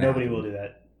never Yeah, gonna. nobody happen. will do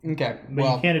that. Okay, But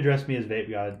well, you can't address me as vape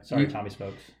god. Sorry, You- Tommy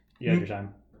Smokes. You had your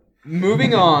time.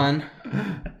 moving on.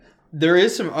 there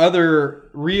is some other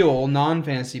real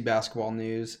non-fantasy basketball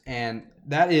news, and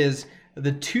that is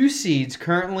the 2 seeds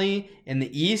currently in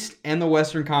the East and the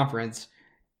Western Conference.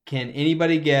 Can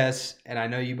anybody guess? And I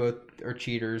know you both are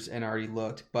cheaters and already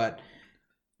looked, but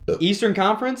Eastern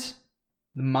Conference,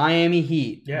 the Miami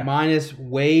Heat, minus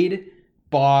Wade,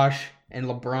 Bosch, and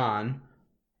LeBron.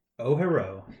 Oh,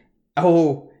 hero.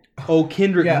 Oh,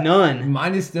 Kendrick Nunn.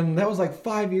 Minus them. That was like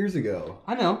 5 years ago.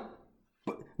 I know.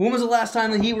 But when was the last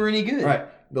time the Heat were any good? Right.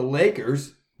 The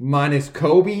Lakers, minus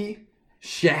Kobe,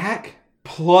 Shaq.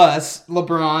 Plus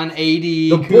LeBron, AD.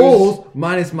 The Bulls,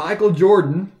 minus Michael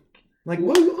Jordan. Like,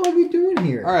 what are we doing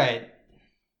here? All right.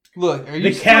 Look, are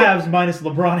you the Cavs minus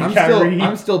LeBron and Kyrie.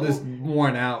 I'm still just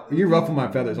worn out. You ruffle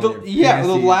my feathers on your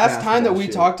the last time that we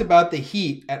shit. talked about the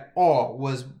Heat at all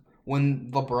was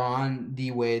when LeBron, D.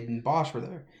 Wade, and Bosch were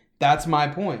there. That's my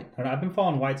point. I've been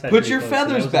following Whiteside. Put your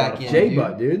feathers back in,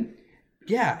 J-Butt, dude.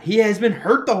 Yeah, he has been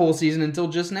hurt the whole season until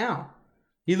just now.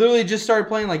 He literally just started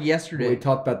playing like yesterday. We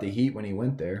talked about the Heat when he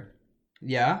went there.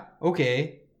 Yeah,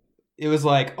 okay. It was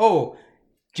like, oh,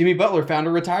 Jimmy Butler found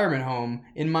a retirement home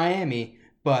in Miami.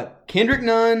 But Kendrick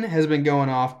Nunn has been going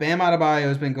off. Bam Adebayo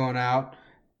has been going out.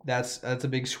 That's a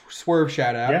big swerve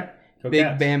shout out. Yeah, big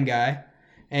Cats. Bam guy.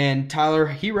 And Tyler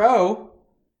Hero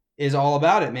is all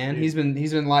about it, man. Dude.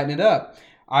 He's been lighting it up.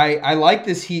 I like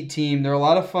this Heat team. They're a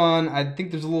lot of fun. I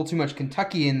think there's a little too much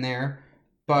Kentucky in there.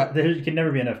 But there can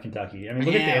never be enough Kentucky. I mean,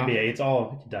 look at the NBA. It's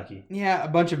all Kentucky. Yeah, a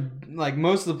bunch of, like,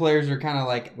 most of the players are kind of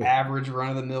like average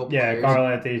run-of-the-mill players. Yeah, Karl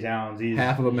Anthony Towns.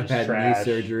 Half of them have had trash.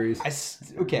 knee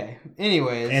surgeries. Okay.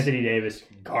 Anyways. Anthony Davis,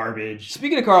 garbage.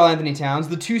 Speaking of Karl Anthony Towns,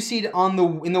 the 2 seed in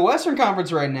the Western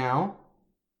Conference right now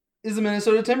is the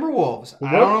Minnesota Timberwolves.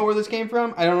 I don't know where this came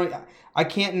from. I don't know. I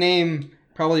can't name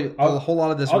probably a whole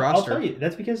lot of this roster. I'll tell you.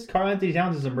 That's because Karl Anthony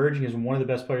Towns is emerging as one of the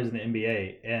best players in the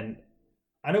NBA. And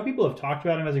I know people have talked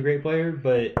about him as a great player,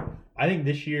 but I think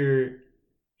this year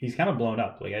he's kind of blown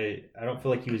up. Like I don't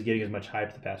feel like he was getting as much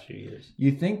hype the past few years.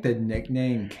 You think the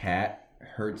nickname Cat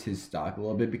hurts his stock a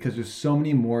little bit because there's so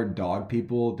many more dog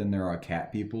people than there are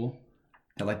cat people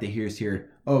that like to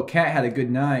hear, oh, Cat had a good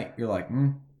night. You're like,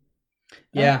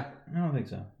 Yeah. I don't think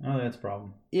so. I don't think that's a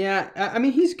problem. Yeah, I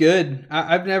mean, he's good.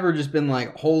 I've never just been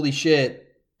like, holy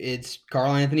shit, it's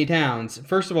Karl Anthony Towns.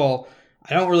 First of all,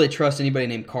 I don't really trust anybody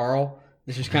named Carl.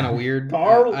 It's just kind of weird.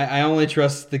 Carl? I only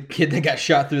trust the kid that got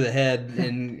shot through the head,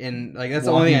 and like that's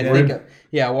the only thing I think of.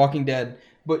 Yeah, Walking Dead.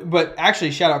 But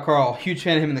actually, shout out Carl. Huge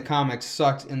fan of him in the comics.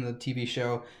 Sucked in the TV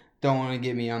show. Don't want to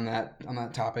get me on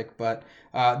that topic. But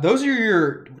those are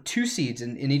your 2 seeds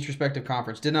in each respective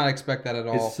conference. Did not expect that at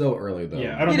all. It's so early though.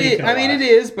 Yeah, I don't think it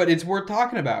is, but it's worth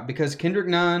talking about because Kendrick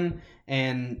Nunn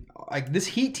and like this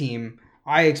Heat team.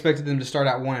 I expected them to start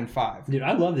out 1-5. Dude,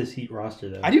 I love this Heat roster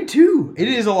though. I do too. It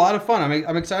is a lot of fun.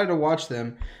 I'm excited to watch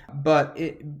them, but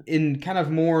in kind of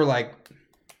more like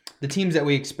the teams that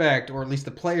we expect, or at least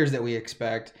the players that we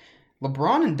expect,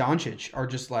 LeBron and Doncic are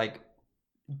just like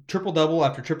triple double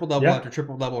after triple double after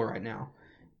triple double right now.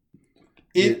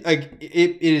 It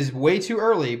is way too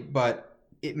early, but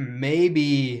it may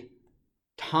be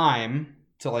time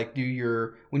to like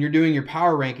when you're doing your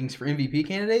power rankings for MVP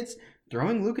candidates.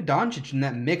 Throwing Luka Doncic in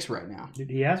that mix right now. Dude,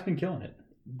 he has been killing it.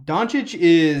 Doncic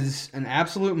is an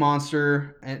absolute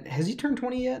monster. And has he turned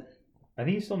 20 yet? I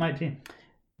think he's still 19.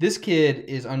 This kid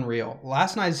is unreal.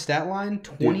 Last night's stat line,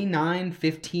 29,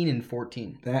 15, and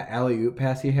 14. That alley-oop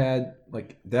pass he had,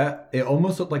 like that, it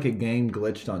almost looked like a game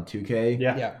glitched on 2K.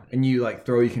 Yeah. And you like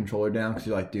throw your controller down because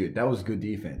you're like, dude, that was good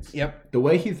defense. Yep. The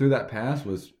way he threw that pass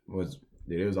was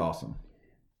dude, it was awesome.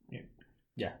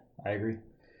 Yeah, I agree.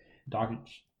 Doncic.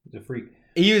 He's a freak.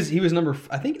 He was number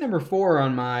 4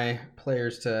 on my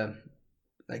players to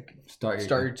like start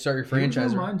your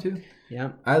franchise. Mine too.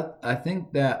 Yeah. I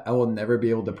think that I will never be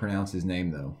able to pronounce his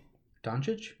name though.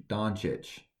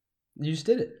 Doncic. You just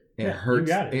did it. It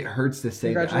hurts. It hurts to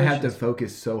say that. I have to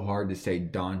focus so hard to say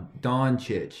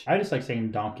Doncic. I just like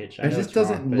saying Doncic. It just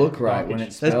doesn't look right when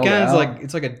it's spelled That's kind of out. like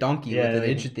it's like a donkey with an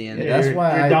itch at the end. Yeah, that's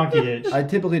why Donkey itch. I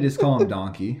typically just call him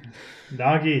Donkey.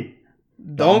 Donkey.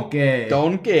 Donkey.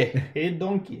 Hey,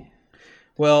 Donkey.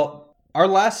 Well, our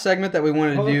last segment that we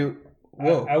wanted to do.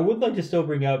 Whoa. I would like to still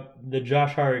bring up the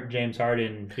Josh Hart, James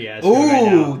Harden fiasco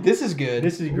right now. This is good.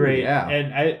 This is great. Ooh, yeah.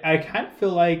 And I kind of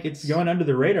feel like it's going under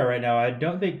the radar right now. I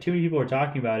don't think too many people are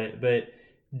talking about it. But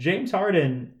James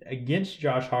Harden against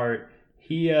Josh Hart,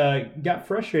 he got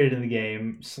frustrated in the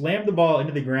game, slammed the ball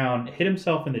into the ground, hit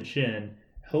himself in the chin.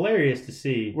 Hilarious to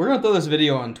see. We're going to throw this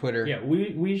video on Twitter. Yeah,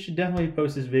 we should definitely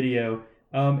post this video.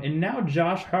 And now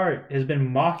Josh Hart has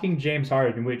been mocking James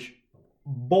Harden, which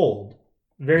bold.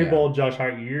 Very bold, Josh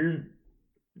Hart.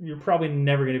 you're probably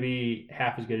never going to be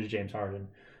half as good as James Harden.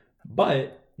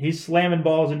 But he's slamming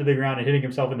balls into the ground and hitting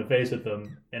himself in the face with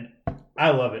them, and I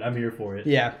love it. I'm here for it.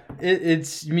 Yeah,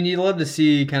 it's. I mean, you love to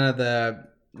see kind of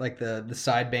the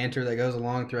side banter that goes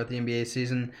along throughout the NBA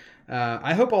season.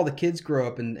 I hope all the kids grow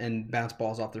up and bounce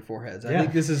balls off their foreheads. I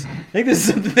think this is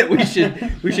something that we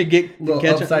should get Little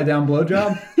catch upside down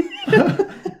blowjob.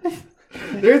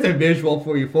 There's a visual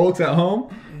for you folks at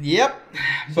home. Yep,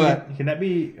 but Can that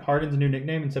be Harden's new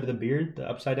nickname instead of the beard, the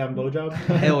upside down blowjob?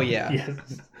 hell yeah.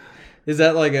 Yes. Is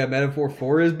that like a metaphor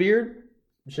for his beard?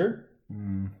 Sure. I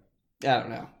don't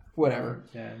know. Whatever.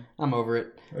 Yeah. I'm over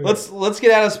it. Okay. Let's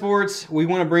get out of sports. We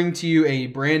want to bring to you a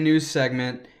brand new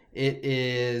segment. It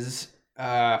is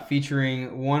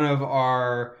featuring one of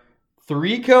our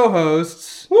 3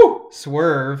 co-hosts,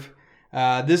 Swerve.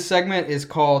 This segment is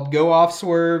called Go Off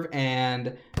Swerve,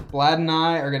 and Vlad and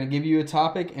I are going to give you a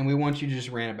topic, and we want you to just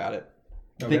rant about it.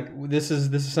 I think this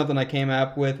is something I came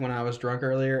up with when I was drunk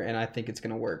earlier, and I think it's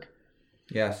going to work.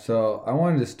 Yeah, so I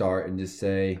wanted to start and just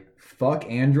say, fuck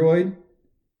Android.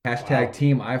 Hashtag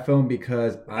Team iPhone,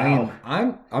 because I'm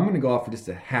going to go off for just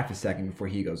a half a second before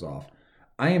he goes off.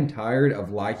 I am tired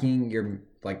of liking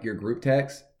your group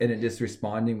text and it just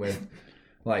responding with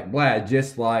like, Vlad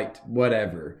just liked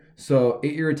whatever. So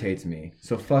it irritates me.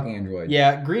 So fuck Android.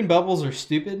 Yeah, green bubbles are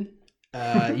stupid.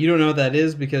 You don't know what that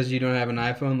is because you don't have an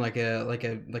iPhone like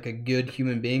a good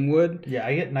human being would. Yeah,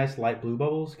 I get nice light blue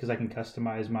bubbles because I can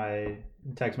customize my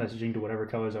text messaging to whatever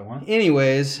colors I want.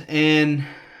 Anyways, and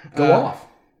Go off.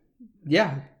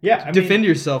 Yeah. Yeah, I Defend mean,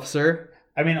 yourself, sir.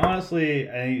 I mean, honestly,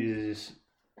 I think it's just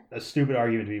a stupid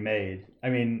argument to be made. I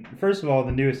mean, first of all,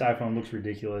 the newest iPhone looks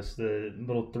ridiculous. The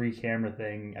little 3 camera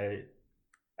thing, I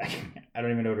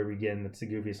don't even know where to begin. That's the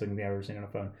goofiest looking thing I've ever seen on a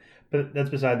phone. But that's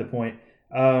beside the point.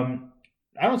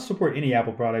 I don't support any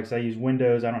Apple products. I use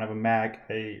Windows. I don't have a Mac.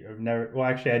 I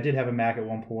did have a Mac at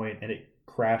one point, and it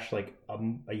crashed like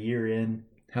a year in.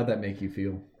 How'd that make you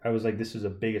feel? I was like, this is the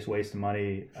biggest waste of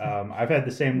money. I've had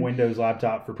the same Windows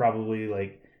laptop for probably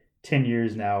like 10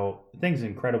 years now. The thing's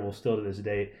incredible still to this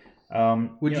date.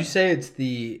 Would you say it's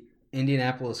the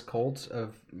Indianapolis Colts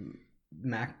of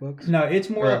MacBooks? No, it's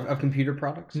more or of computer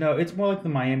products. No, it's more like the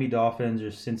Miami Dolphins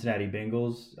or Cincinnati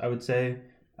Bengals, I would say.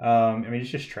 I mean, it's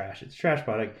just trash. It's a trash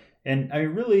product. And I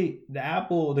mean, really,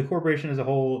 the corporation as a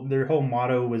whole, their whole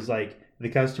motto was like, the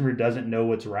customer doesn't know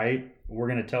what's right. We're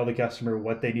going to tell the customer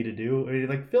what they need to do. I mean, it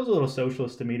like feels a little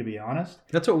socialist to me, to be honest.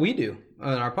 That's what we do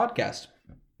on our podcast.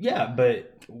 Yeah,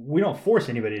 but we don't force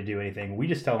anybody to do anything. We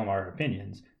just tell them our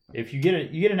opinions. If you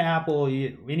get an Apple,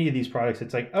 any of these products,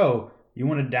 it's like, oh, you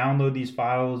want to download these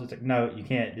files? It's like, no, you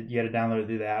can't. You got to download it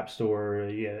through the App Store.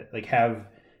 You got to like have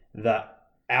the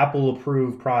Apple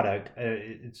approved product.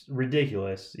 It's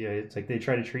ridiculous. Yeah, it's like they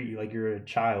try to treat you like you're a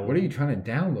child. What are you trying to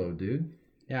download, dude?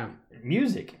 Yeah,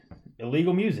 music,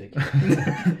 illegal music.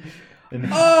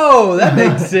 Oh, that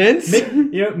makes sense.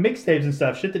 Mixtapes and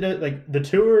stuff. Shit that like the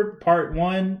Tour Part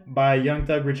 1 by Young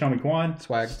Thug, Rich Homie Quan.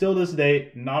 Swag. Still to this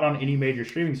day, not on any major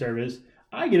streaming service.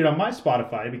 I get it on my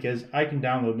Spotify because I can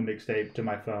download the mixtape to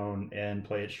my phone and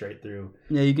play it straight through.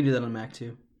 Yeah, you can do that on Mac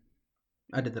too.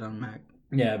 I did that on Mac.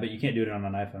 Yeah, but you can't do it on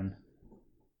an iPhone.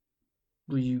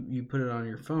 Well, you put it on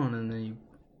your phone and then you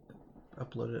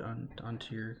upload it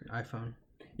onto your iPhone.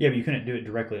 Yeah, but you couldn't do it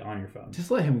directly on your phone. Just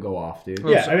let him go off, dude.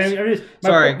 Yeah, I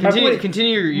mean,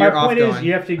 Continue your my off point going. is,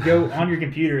 you have to go on your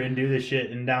computer and do this shit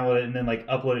and download it and then like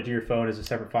upload it to your phone as a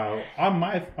separate file. On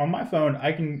my phone,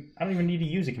 I don't even need to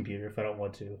use a computer if I don't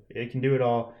want to. It can do it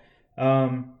all.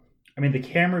 I mean, the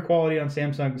camera quality on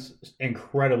Samsung's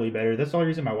incredibly better. That's the only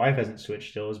reason my wife hasn't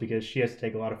switched still is because she has to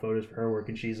take a lot of photos for her work,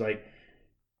 and she's like,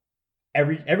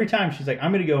 every time she's like,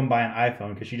 I'm gonna go and buy an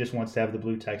iPhone because she just wants to have the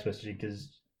blue text messaging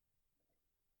because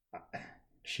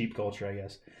sheep culture, I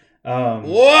guess.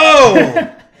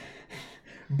 Whoa!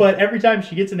 But every time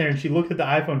she gets in there and she looks at the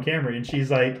iPhone camera and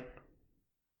she's like,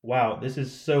 wow, this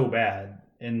is so bad.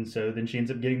 And so then she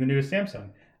ends up getting the newest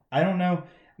Samsung. I don't know.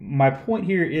 My point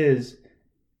here is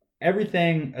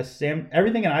everything an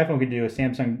iPhone can do, a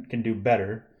Samsung can do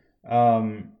better,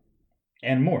 and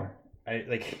more.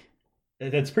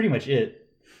 That's pretty much it.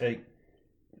 Like,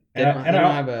 They don't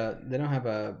have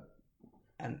a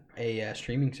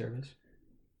streaming service.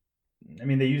 I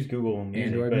mean, they use Google Music,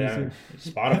 Android but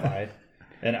Music? Spotify,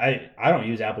 and I don't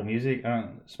use Apple Music.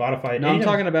 Spotify. No, I'm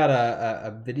talking about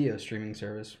a video streaming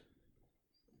service.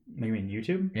 What do you mean,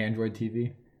 YouTube? Android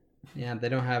TV. Yeah, they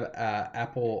don't have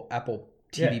Apple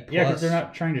TV Plus. Yeah, because they're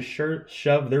not trying to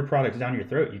shove their products down your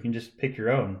throat. You can just pick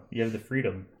your own. You have the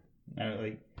freedom. I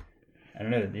don't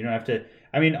know. You don't have to.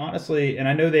 I mean, honestly, and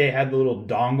I know they had the little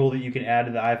dongle that you can add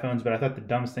to the iPhones, but I thought the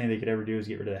dumbest thing they could ever do is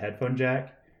get rid of the headphone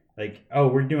jack. Like, oh,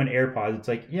 we're doing AirPods. It's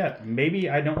like, yeah, maybe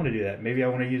I don't want to do that. Maybe I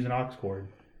want to use an aux cord.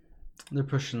 They're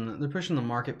pushing the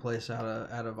marketplace out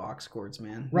of aux cords,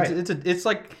 man. Right. It's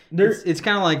like They're- it's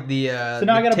kind of like the So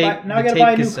now the I gotta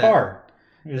buy a new cassette. car.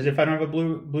 Because if I don't have a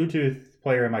Bluetooth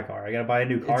player in my car, I gotta buy a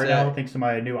new car It's now. Thanks to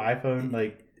my new iPhone.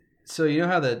 Like, So you know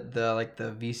how the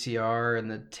VCR and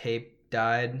the tape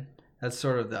died? That's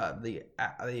sort of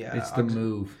It's the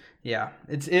move. Yeah,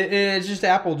 it's just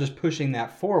Apple just pushing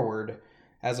that forward,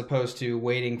 as opposed to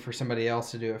waiting for somebody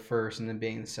else to do it first and then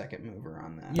being the second mover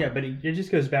on that. yeah, but it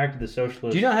just goes back to the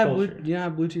socialist. Do you not have culture. Do you not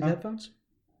have Bluetooth Huh? headphones?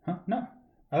 Huh? No,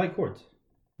 I like cords.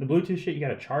 The Bluetooth shit, you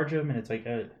gotta charge them, and it's like,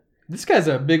 This guy's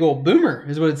a big old boomer,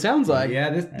 is what it sounds like. Yeah,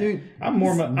 this dude. I'm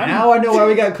more. Now I know why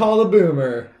we got called a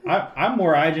boomer. I'm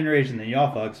more iGeneration than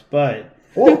y'all fucks, but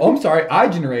Oh, I'm sorry,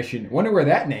 iGeneration. Wonder where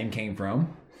that name came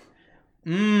from.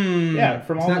 yeah,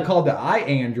 from It's all not the, called the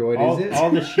iAndroid, all, is it?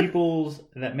 all the sheeples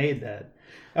that made that.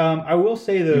 I will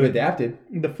say though, You've adapted.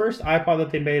 the first iPod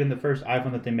that they made and the first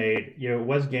iPhone that they made, it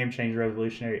was game changer,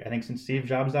 revolutionary. I think since Steve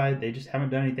Jobs died, they just haven't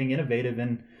done anything innovative,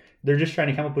 and they're just trying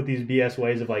to come up with these BS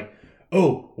ways of like,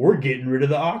 oh, we're getting rid of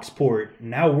the aux port.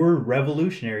 Now we're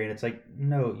revolutionary, and it's like,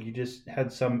 no, you just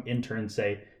had some intern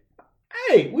say,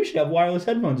 hey, we should have wireless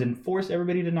headphones and force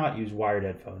everybody to not use wired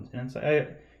headphones, and it's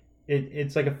like,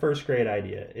 it's like a first grade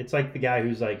idea. It's like the guy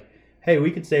who's like, hey, we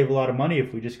could save a lot of money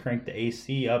if we just crank the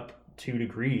AC up 2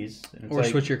 degrees. And it's Or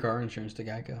like, switch your car insurance to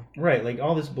Geico. right, like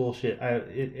all this bullshit.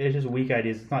 It's just weak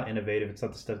ideas. It's not innovative. It's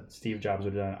not the stuff that Steve Jobs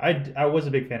would have done. I was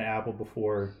a big fan of Apple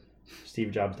before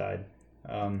Steve Jobs died.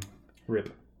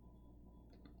 Rip.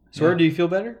 Swerve, do you feel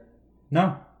better?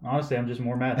 No, honestly, I'm just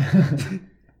more mad.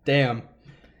 Damn.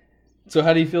 So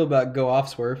how do you feel about go off,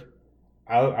 Swerve?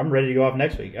 I'm ready to go off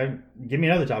next week. Give me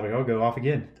another topic. I'll go off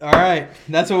again. All right,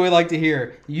 that's what we like to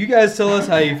hear. You guys tell us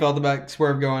how you felt about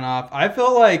Swerve going off. I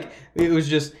felt like it was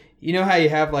just, you know how you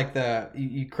have like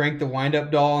you crank the wind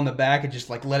up doll on the back and just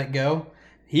like let it go.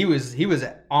 He was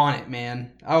on it,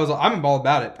 man. I'm all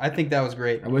about it. I think that was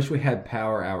great. I wish we had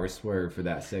Power Hour Swerve for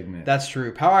that segment. That's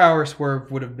true. Power Hour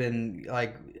Swerve would have been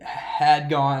like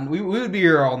we would be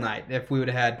here all night if we would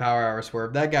have had Power Hour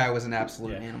Swerve. That guy was an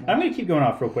absolute animal. I'm going to keep going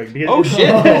off real quick. Because Oh, shit.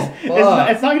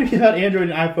 It's not going to be about Android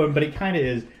and iPhone, but it kind of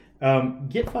is.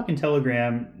 Get fucking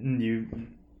Telegram, you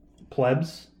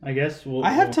plebs, I guess.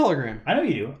 I have Telegram. I know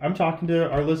you do. I'm talking to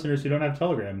our listeners who don't have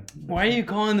Telegram. Why are you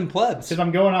calling them plebs? Because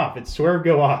I'm going off. It's Swerve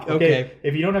go off. Okay.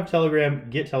 If you don't have Telegram,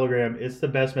 get Telegram. It's the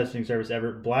best messaging service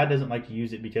ever. Vlad doesn't like to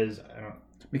use it because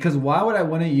Because why would I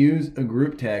want to use a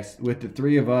group text with the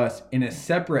three of us in a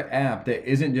separate app that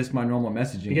isn't just my normal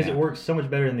messaging because app? it works so much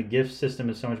better and the GIF system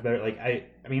is so much better. Like I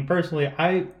mean personally,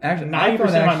 Actually, 90% of my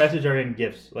iPhone messages are in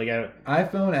GIFs. Like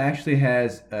iPhone actually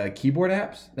has keyboard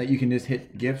apps that you can just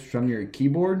hit GIFs from your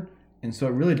keyboard, and so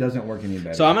it really doesn't work any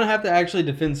better. So I'm going to have to actually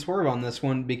defend Swerve on this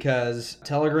one because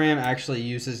Telegram actually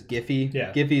uses Giphy.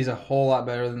 Yeah. Giphy is a whole lot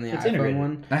better than the It's iPhone integrated.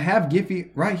 one. I have Giphy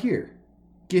right here.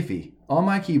 Giphy on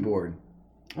my keyboard.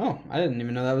 Oh, I didn't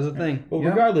even know that was a thing. Well, Yep.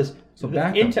 regardless, So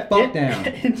back the fuck down.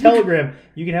 In Telegram,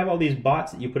 you can have all these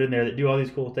bots that you put in there that do all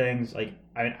these cool things. Like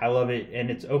I love it, and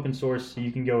it's open source, so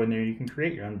you can go in there and you can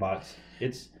create your own bots. I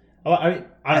don't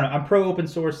know. I'm pro open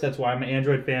source. That's why I'm an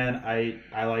Android fan.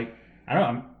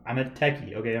 I'm a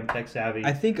techie. Okay, I'm tech savvy.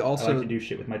 I think I also like to do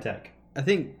shit with my tech. I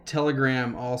think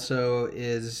Telegram also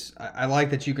is. I like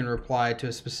that you can reply to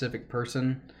a specific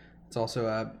person. It's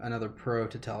also another pro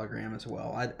to Telegram as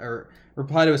well. Or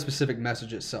reply to a specific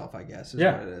message itself, I guess, is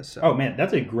Yeah. what it is. So. Oh man,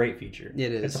 that's a great feature.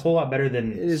 It is. It's a whole lot better It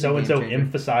than is a so and so game changer.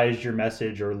 emphasized your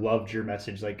message or loved your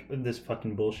message, like this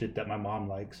fucking bullshit that my mom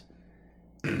likes.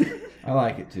 I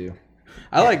like it too.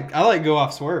 I like Go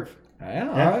Off Swerve.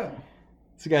 Yeah.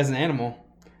 This guy's an animal.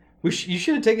 You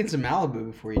should have taken some Malibu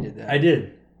before you did that. I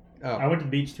did. Oh, I went to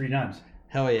the beach 3 times.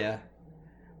 hell yeah.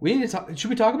 We need to talk. Should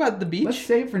we talk about the beach? Let's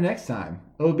save it for next time.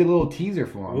 It'll be a little teaser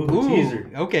for them. Ooh. teaser.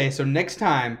 Okay, so next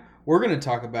time we're gonna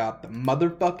talk about the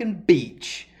motherfucking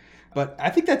beach. But I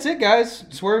think that's it, guys.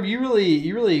 Swerve, you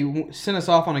really sent us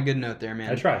off on a good note there,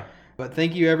 man. I try. But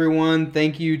thank you, everyone.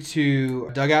 Thank you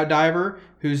to Dugout Diver,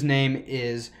 whose name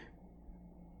is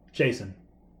Jason.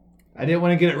 I didn't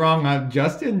want to get it wrong.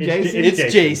 Justin, It's Jason,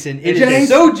 it's Jason. It is Jason.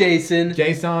 so Jason.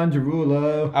 Jason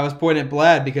Derulo. I was pointing at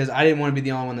Vlad because I didn't want to be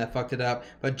the only one that fucked it up.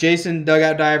 But Jason,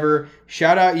 Dugout Diver,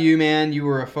 shout out you, man. You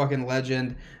were a fucking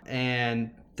legend.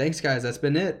 And thanks, guys. That's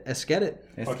been it. Let's get it.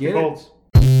 Let's Fuck get the it.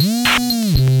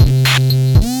 Colts.